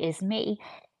 life is me.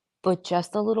 But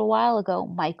just a little while ago,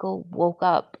 Michael woke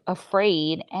up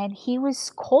afraid and he was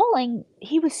screaming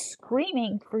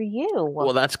for you.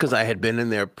 Well, that's because I had been in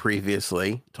there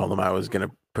previously, told him I was going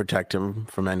to protect him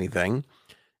from anything.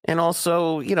 And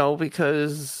also,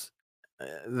 because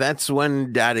that's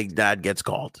when dad gets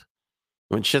called.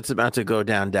 When shit's about to go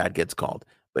down, dad gets called.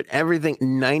 But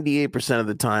 98% of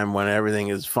the time when everything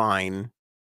is fine,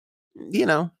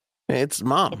 it's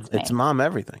mom. It's mom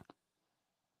everything.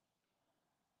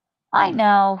 I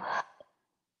know.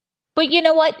 But you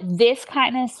know what? This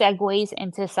kind of segues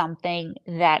into something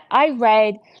that I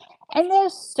read, and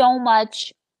there's so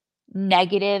much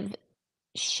negative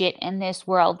shit in this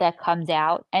world that comes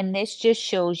out, and this just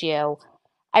shows you.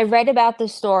 I read about the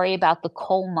story about the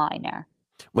coal miner.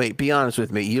 Wait, be honest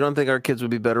with me. You don't think our kids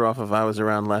would be better off if I was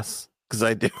around less? Because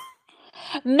I do.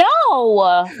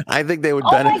 No. I think they would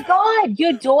benefit. Oh my God,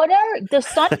 your daughter, the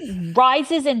sun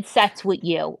rises and sets with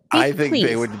you. I think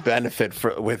they would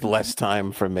benefit with less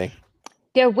time from me.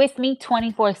 They're with me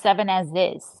 24/7 as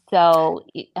is. So,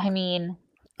 I mean.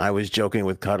 I was joking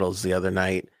with Cuddles the other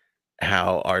night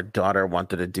how our daughter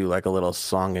wanted to do like a little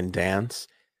song and dance.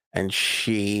 And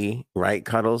right,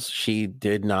 Cuddles? She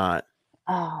did not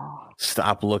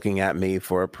stop looking at me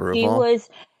for approval.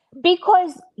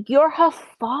 Because you're her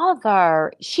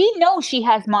father. She knows she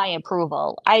has my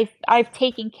approval. I've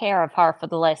taken care of her for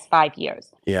the last 5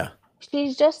 years. Yeah.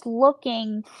 She's just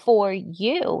looking for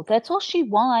you. That's all she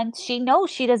wants. She knows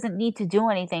she doesn't need to do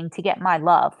anything to get my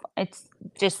love. It's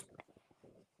just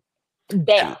And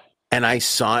there. and I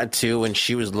saw it too when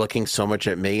she was looking so much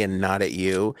at me and not at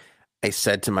you. I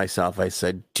said to myself, I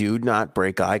said, do not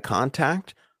break eye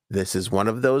contact. This is one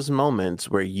of those moments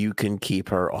where you can keep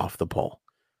her off the pole.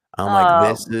 I'm like,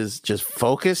 this Oh, is just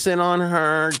focusing on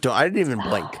her. I didn't even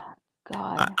blink.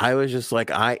 God. I was just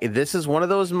like, this is one of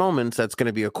those moments that's going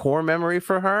to be a core memory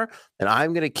for her, and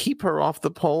I'm going to keep her off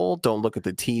the pole. Don't look at the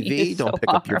You're TV. so Don't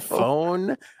pick up your horrible.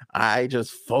 phone. I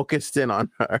just focused in on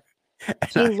her,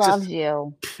 and She loves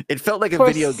you. it felt like a For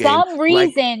video game. some Like,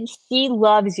 reason, she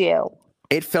loves you.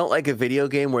 it felt like a video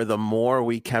game where the more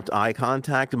we kept eye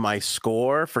contact, my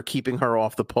score for keeping her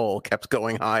off the pole kept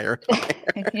going higher.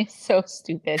 You're so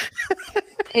stupid.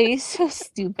 You're so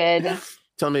stupid.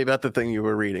 Tell me about the thing you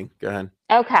were reading. Go ahead.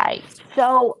 Okay,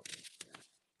 so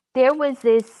there was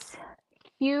this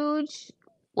huge,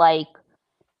 like,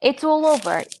 it's all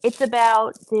over. It's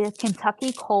about the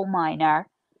Kentucky coal miner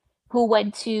who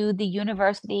went to the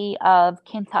University of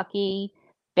Kentucky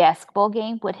basketball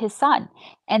game with his son.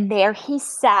 And there he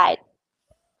sat,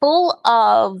 full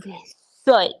of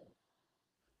soot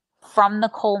from the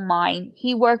coal mine.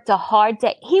 He worked a hard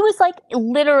day. He was like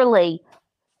literally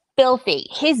filthy.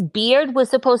 His beard was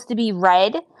supposed to be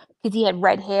red because he had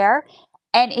red hair,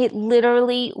 and it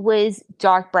literally was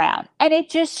dark brown. And it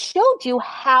just showed you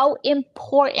how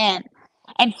important.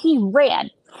 And he ran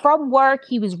from work.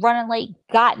 He was running late,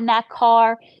 got in that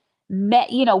car,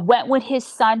 went with his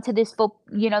son to this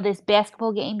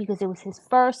basketball game because it was his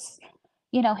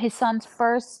son's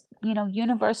first,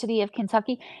 University of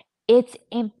Kentucky. It's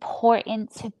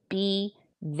important to be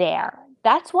there.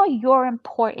 That's why you're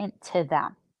important to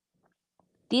them.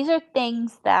 These are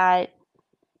things that,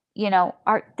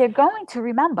 they're going to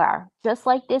remember, just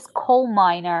like this coal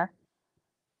miner,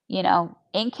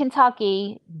 in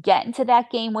Kentucky, getting to that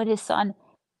game with his son,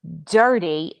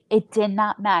 dirty. It did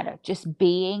not matter, just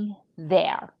being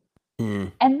there.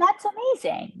 Mm. And that's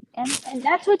amazing. And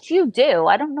that's what you do.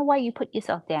 I don't know why you put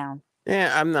yourself down.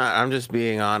 Yeah, I'm not. I'm just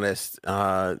being honest.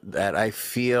 That I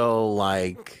feel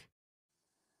like.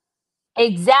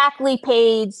 Exactly,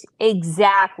 Paige.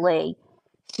 Exactly.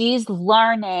 She's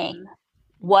learning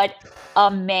what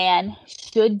a man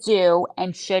should do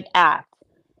and should act.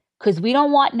 Because we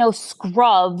don't want no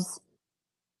scrubs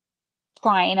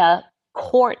trying to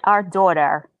court our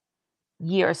daughter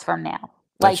years from now.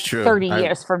 That's Like true. 30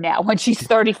 years from now when she's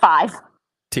 35.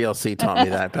 TLC taught me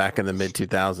that back in the mid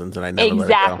 2000s, and I never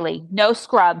Exactly. No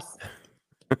scrubs.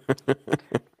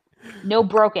 No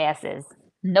broke asses.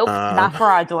 Nope, not for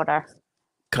our daughter.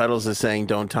 Cuddles is saying,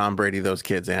 "Don't Tom Brady those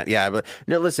kids." And yeah, but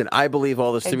no, listen. I believe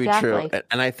all this to be true, Exactly.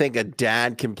 and I think a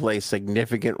dad can play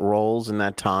significant roles in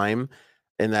that time,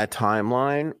 in that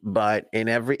timeline. But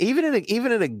even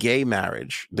in a gay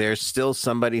marriage, there's still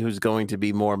somebody who's going to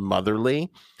be more motherly.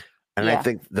 And I Yeah.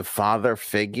 think the father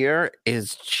figure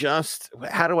is just,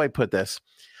 how do I put this?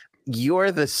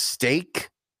 You're the steak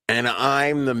and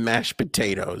I'm the mashed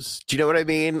potatoes. Do you know what I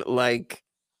mean? Like,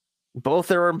 both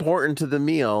are important to the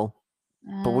meal,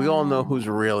 but we all know who's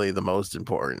really the most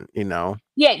important,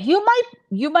 Yeah,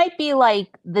 you might be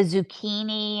like the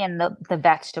zucchini and the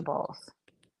vegetables.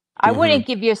 I wouldn't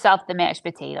give yourself the mashed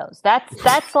potatoes.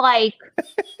 That's like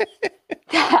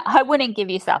I wouldn't give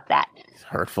yourself that. It's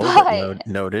hurtful, But but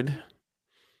noted.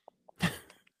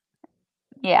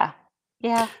 yeah.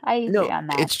 Yeah, I agree No, on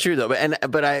that. it's true though.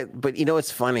 But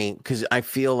it's funny because I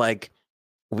feel like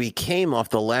we came off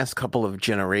the last couple of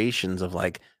generations of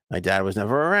like, my dad was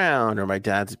never around, or my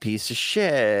dad's a piece of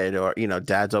shit, or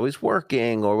dad's always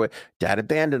working, or dad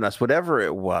abandoned us, whatever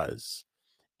it was,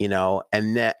 and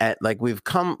that like we've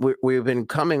been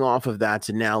coming off of that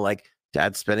to now, like,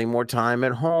 dad's spending more time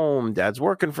at home, dad's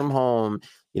working from home,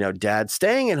 dad's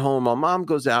staying at home while mom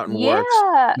goes out and works.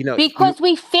 Yeah, because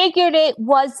we figured it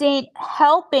wasn't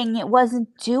helping, it wasn't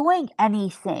doing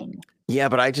anything. Yeah,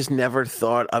 but I just never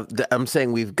thought of. I'm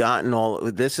saying we've gotten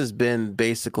this has been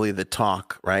basically the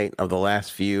talk, right, of the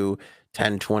last few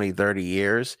 10, 20, 30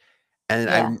 years. And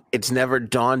Yeah. it's never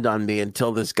dawned on me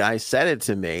until this guy said it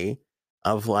to me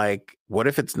of like, what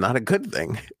if it's not a good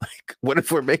thing? Like, what if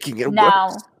we're making it No,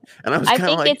 worse? And I was I kind of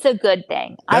think like, it's a good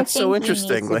thing. I that's think so he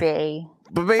interesting. needs to Like, be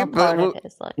but a maybe, part of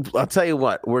his life. I'll tell you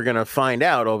what, we're going to find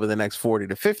out over the next 40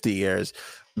 to 50 years.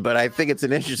 But I think it's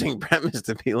an interesting premise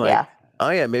to be like, Yeah. oh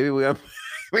yeah, maybe we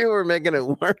were making it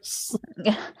worse.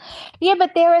 Yeah,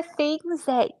 but there are things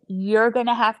that you're going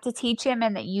to have to teach him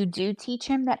and that you do teach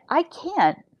him that I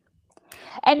can't.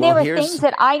 And Well, there are things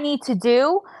that I need to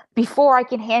do before I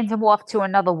can hand him off to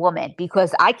another woman,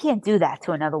 because I can't do that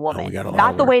to another Oh, woman. we got a lot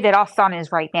Not of the work. way that our son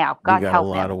is right now. We God got a help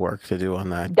lot him. of work to do on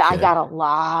that I kid. got a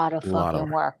lot of A lot of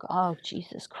fucking work. Oh,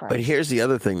 Jesus Christ. But here's the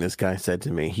other thing this guy said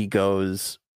to me. He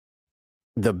goes,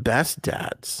 the best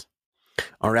dads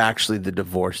are actually the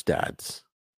divorced dads,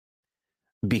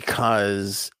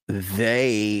 because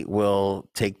they will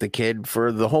take the kid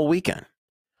for the whole weekend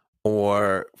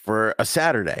or for a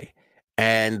Saturday.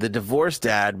 And the divorced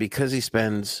dad, because he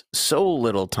spends so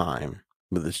little time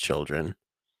with his children,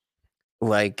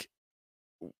 like,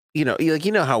 you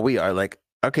know how we are, like,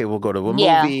 okay, we'll go to a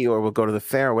Yeah. movie or we'll go to the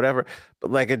fair or whatever. But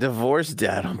like a divorced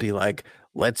dad will be like,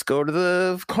 let's go to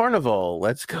the carnival.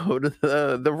 Let's go to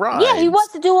the rides. Yeah, he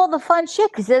wants to do all the fun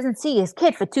shit because he doesn't see his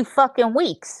kid for 2 fucking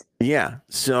weeks. Yeah.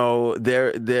 So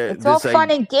It's all fun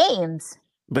and games.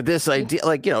 But this idea,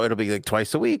 like, it'll be like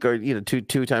twice a week or,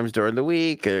 two times during the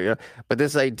week. But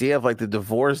this idea of like the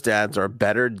divorced dads are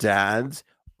better dads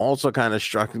also kind of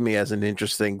struck me as an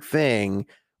interesting thing.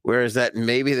 Whereas that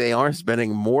maybe they are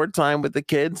spending more time with the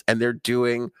kids and they're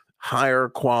doing higher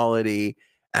quality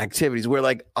activities. Where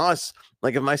like us,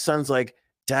 like if my son's like,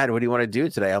 Dad, what do you want to do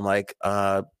today? I'm like,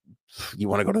 you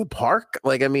want to go to the park?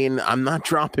 Like, I mean, I'm not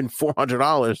dropping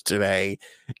 $400 today,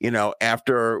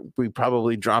 after we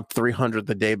probably dropped 300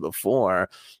 the day before.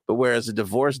 But whereas a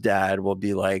divorced dad will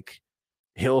be like,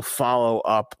 he'll follow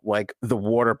up like the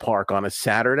water park on a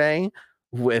Saturday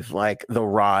with like the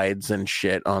rides and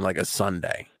shit on like a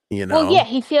Sunday, Well, yeah,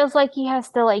 he feels like he has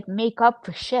to like make up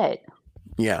for shit.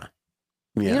 Yeah.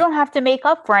 You don't have to make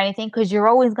up for anything because you're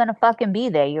always going to fucking be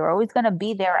there. You're always going to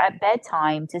be there at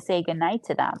bedtime to say goodnight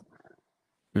to them.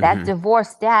 That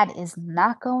divorced dad is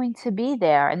not going to be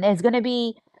there. And there's going to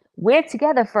be, we're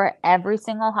together for every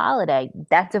single holiday.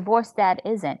 That divorced dad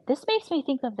isn't. This makes me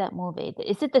think of that movie.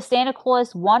 Is it the Santa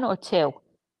Claus 1 or 2?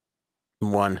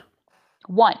 1.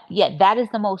 1. Yeah, that is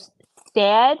the most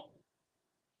sad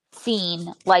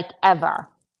scene like ever.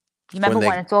 You remember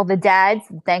when it's all the dads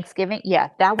Thanksgiving? Yeah,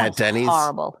 that was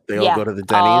horrible. They all go to the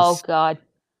Denny's. Oh God.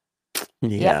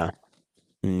 Yeah. Yep.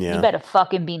 Yeah. You better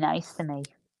fucking be nice to me.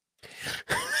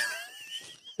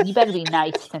 You better be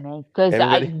nice to me, because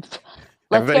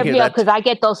let's get real, because I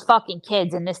get those fucking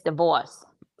kids in this divorce.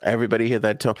 Everybody hear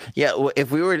that tone? Yeah. Well,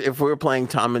 if we were playing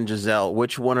Tom and Giselle,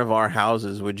 which one of our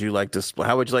houses would you like to split?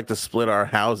 How would you like to split our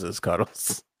houses,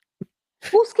 Cuddles?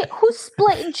 Who's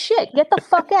splitting shit? Get the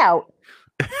fuck out.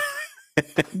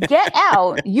 Get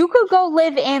out. You could go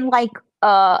live in like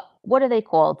what are they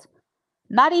called?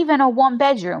 Not even a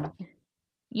 1-bedroom.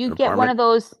 You get one of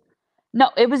those. No,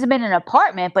 it was been an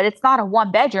apartment, but it's not a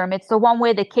 1-bedroom. It's the one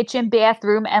where the kitchen,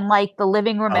 bathroom, and like the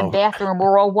living room and bathroom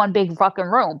were all one big fucking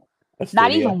room.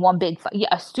 Not even one big,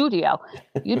 a studio.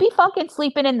 You'd be fucking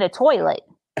sleeping in the toilet.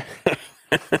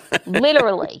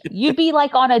 Literally, you'd be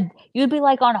like on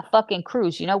a fucking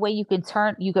cruise. You know, where you can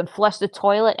flush the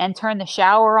toilet and turn the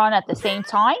shower on at the same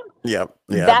time. Yep.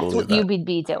 Yeah, that's what you would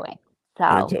be doing.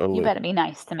 So you better be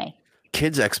nice to me.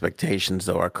 Kids' expectations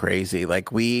though are crazy.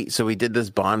 Like we did this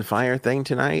bonfire thing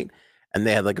tonight, and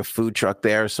they had like a food truck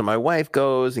there. So my wife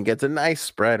goes and gets a nice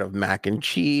spread of mac and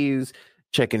cheese,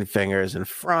 chicken fingers and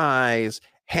fries,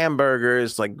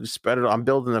 hamburgers, like spread it. I'm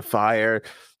building the fire.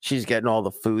 She's getting all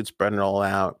the food, spreading it all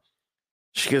out.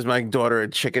 She gives my daughter a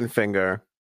chicken finger,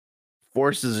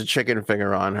 forces a chicken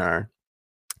finger on her.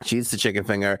 She eats the chicken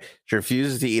finger. She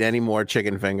refuses to eat any more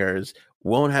chicken fingers.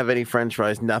 Won't have any French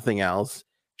fries, nothing else.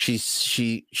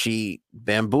 She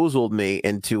bamboozled me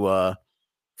into a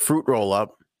fruit roll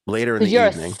up later in the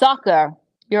evening. You're a sucker.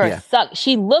 You're a sucker.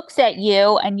 She looks at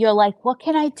you and you're like, "What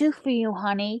can I do for you,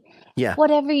 honey?" Yeah.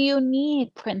 Whatever you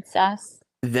need, princess.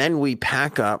 Then we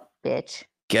pack up, bitch.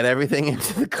 Get everything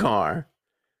into the car.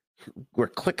 We're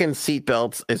clicking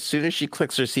seatbelts. As soon as she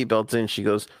clicks her seatbelts in, she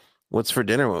goes, "What's for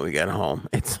dinner when we get home?"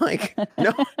 It's like,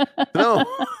 no.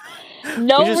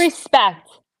 No respect.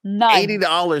 None.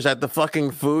 $80 at the fucking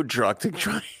food truck to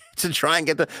try and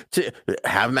get to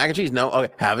have mac and cheese. No,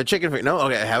 okay. Have a chicken finger. No,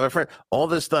 okay. Have a friend. All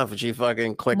this stuff, and she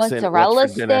fucking clicks mozzarella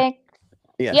stick.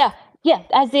 Yeah.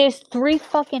 As there's 3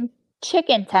 fucking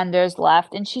chicken tenders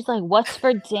left, and she's like, "What's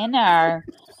for dinner?"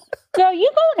 Girl,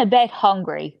 you going to bed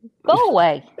hungry. Go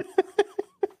away.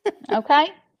 Okay?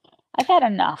 I've had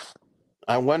enough.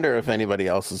 I wonder if anybody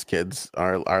else's kids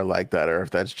are like that, or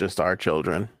if that's just our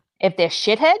children. If they're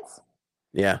shitheads?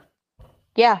 Yeah.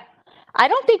 Yeah. I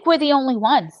don't think we're the only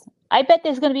ones. I bet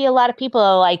there's going to be a lot of people that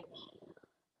are like,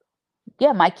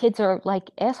 yeah, my kids are like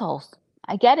assholes.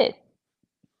 I get it.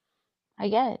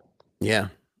 Yeah.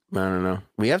 I don't know.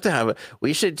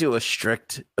 We should do a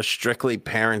strictly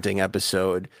parenting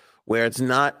episode where it's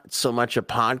not so much a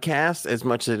podcast as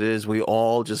much as it is we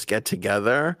all just get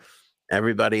together,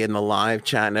 everybody in the live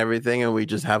chat and everything, and we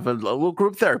just have a little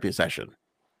group therapy session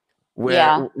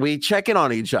where we check in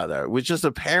on each other. It's just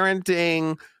a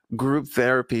parenting group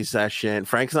therapy session.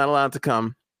 Frank's not allowed to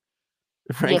come.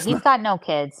 He's got no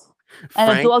kids.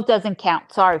 And the dog doesn't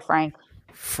count. Sorry, Frank.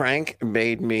 Frank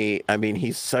made me, I mean,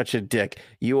 he's such a dick.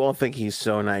 You all think he's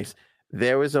so nice.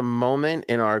 There was a moment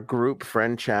in our group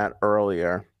friend chat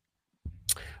earlier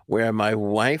where my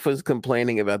wife was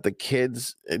complaining about the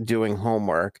kids doing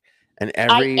homework, and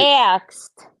I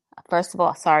asked, first of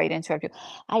all, sorry to interrupt you.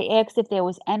 I asked if there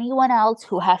was anyone else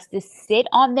who has to sit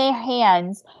on their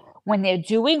hands when they're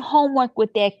doing homework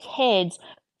with their kids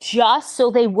just so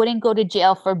they wouldn't go to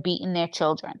jail for beating their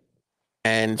children.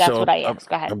 And that's what I asked.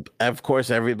 Go ahead. Of course,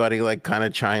 everybody like kind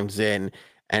of chimes in,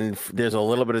 and there's a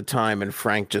little bit of time, and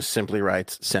Frank just simply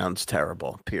writes, "Sounds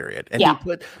terrible," period. And he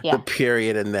put the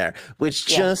period in there, which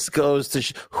just goes to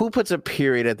who puts a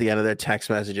period at the end of their text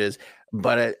messages,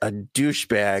 but a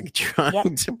douchebag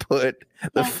trying to put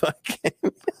the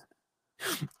fucking.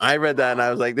 I read that and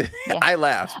I was like, I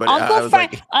laughed, but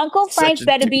Uncle Frank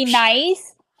better be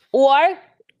nice, or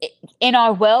in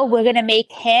our will, we're gonna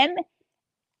make him.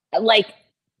 Like,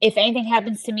 if anything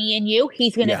happens to me and you,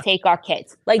 he's going to take our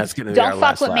kids. Like, don't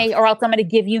fuck with me or else I'm going to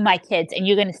give you my kids and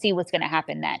you're going to see what's going to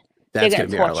happen then. That's going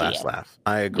to be our last laugh.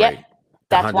 I agree. Yep.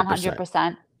 That's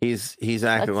 100%. He's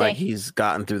acting like he's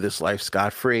gotten through this life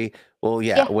scot-free. Well,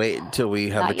 wait until we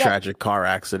have a tragic car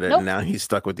accident and now he's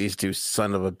stuck with these two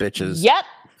son of a bitches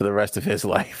for the rest of his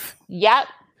life. Yep.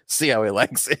 See how he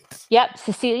likes it. Yep.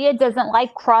 Cecilia doesn't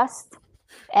like crust.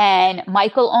 And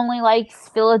Michael only likes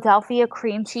Philadelphia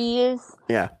cream cheese.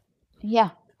 Yeah. Yeah.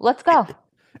 Let's go.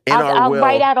 I'll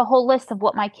write out a whole list of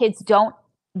what my kids don't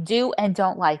do and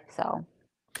don't like. So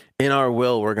in our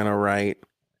will, we're going to write,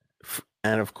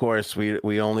 and of course,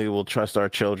 we only will trust our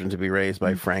children to be raised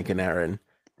by Frank and Erin, ...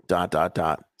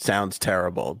 Sounds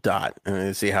terrible, ...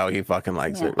 And see how he fucking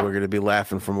likes it. We're going to be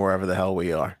laughing from wherever the hell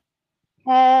we are.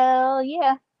 Hell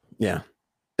yeah. Yeah.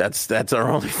 That's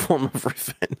our only form of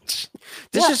revenge.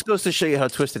 This just goes to show you how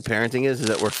twisted parenting is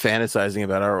that we're fantasizing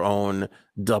about our own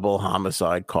double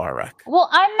homicide car wreck. Well,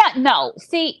 I'm not. No,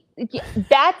 see,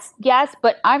 that's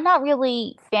but I'm not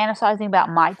really fantasizing about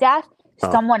my death.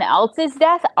 Someone else's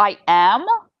death. I am.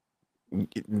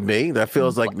 Me? That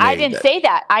feels like me. I didn't say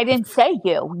that. I didn't say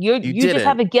you. You just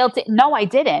have a guilty. No, I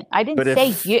didn't. I didn't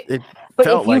say you. But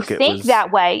if you think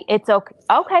that way, it's okay.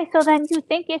 Okay, so then you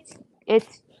think it's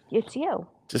you.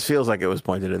 Just feels like it was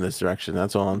pointed in this direction.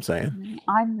 That's all I'm saying.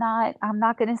 I'm not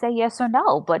going to say yes or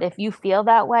no, but if you feel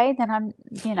that way, then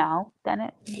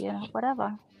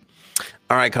whatever.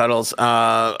 All right, Cuddles.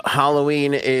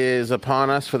 Halloween is upon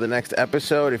us for the next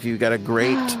episode. If you got a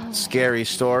great scary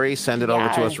story, send it over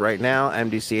to us right now.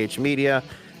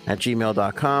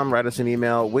 mdchmedia@gmail.com. Write us an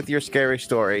email with your scary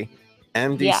story.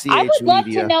 mdchmedia. I would love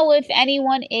to know if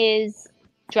anyone is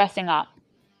dressing up.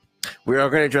 We are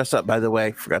going to dress up, by the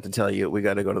way. Forgot to tell you, we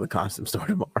got to go to the costume store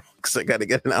tomorrow because I got to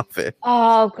get an outfit.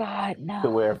 Oh, God, no. To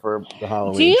wear for the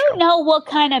Halloween Do you show. know what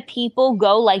kind of people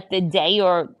go like the day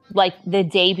or like the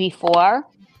day before?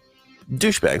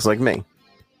 Douchebags like me.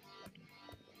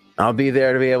 I'll be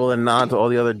there to be able to nod to all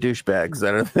the other douchebags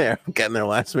that are there getting their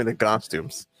last minute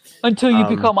costumes. Until you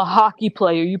become a hockey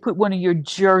player. You put one of your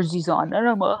jerseys on, and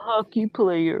I'm a hockey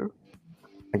player.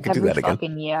 I can do that again.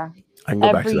 Fucking year. I can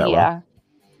go back to that one.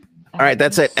 All right,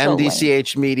 that's it.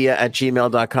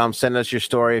 mdchmedia@gmail.com. Send us your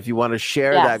story. If you want to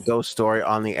share that ghost story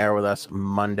on the air with us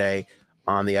Monday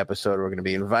on the episode, we're going to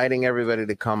be inviting everybody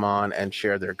to come on and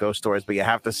share their ghost stories. But you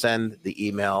have to send the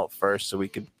email first so we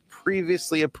could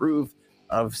previously approve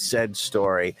of said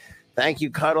story. Thank you,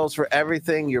 Cuddles, for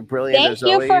everything. You're brilliant as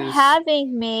always. Thank you for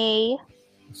having me.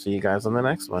 See you guys on the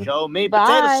next one. Show me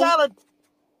potato salad.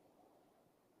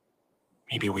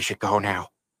 Maybe we should go now.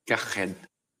 Go ahead.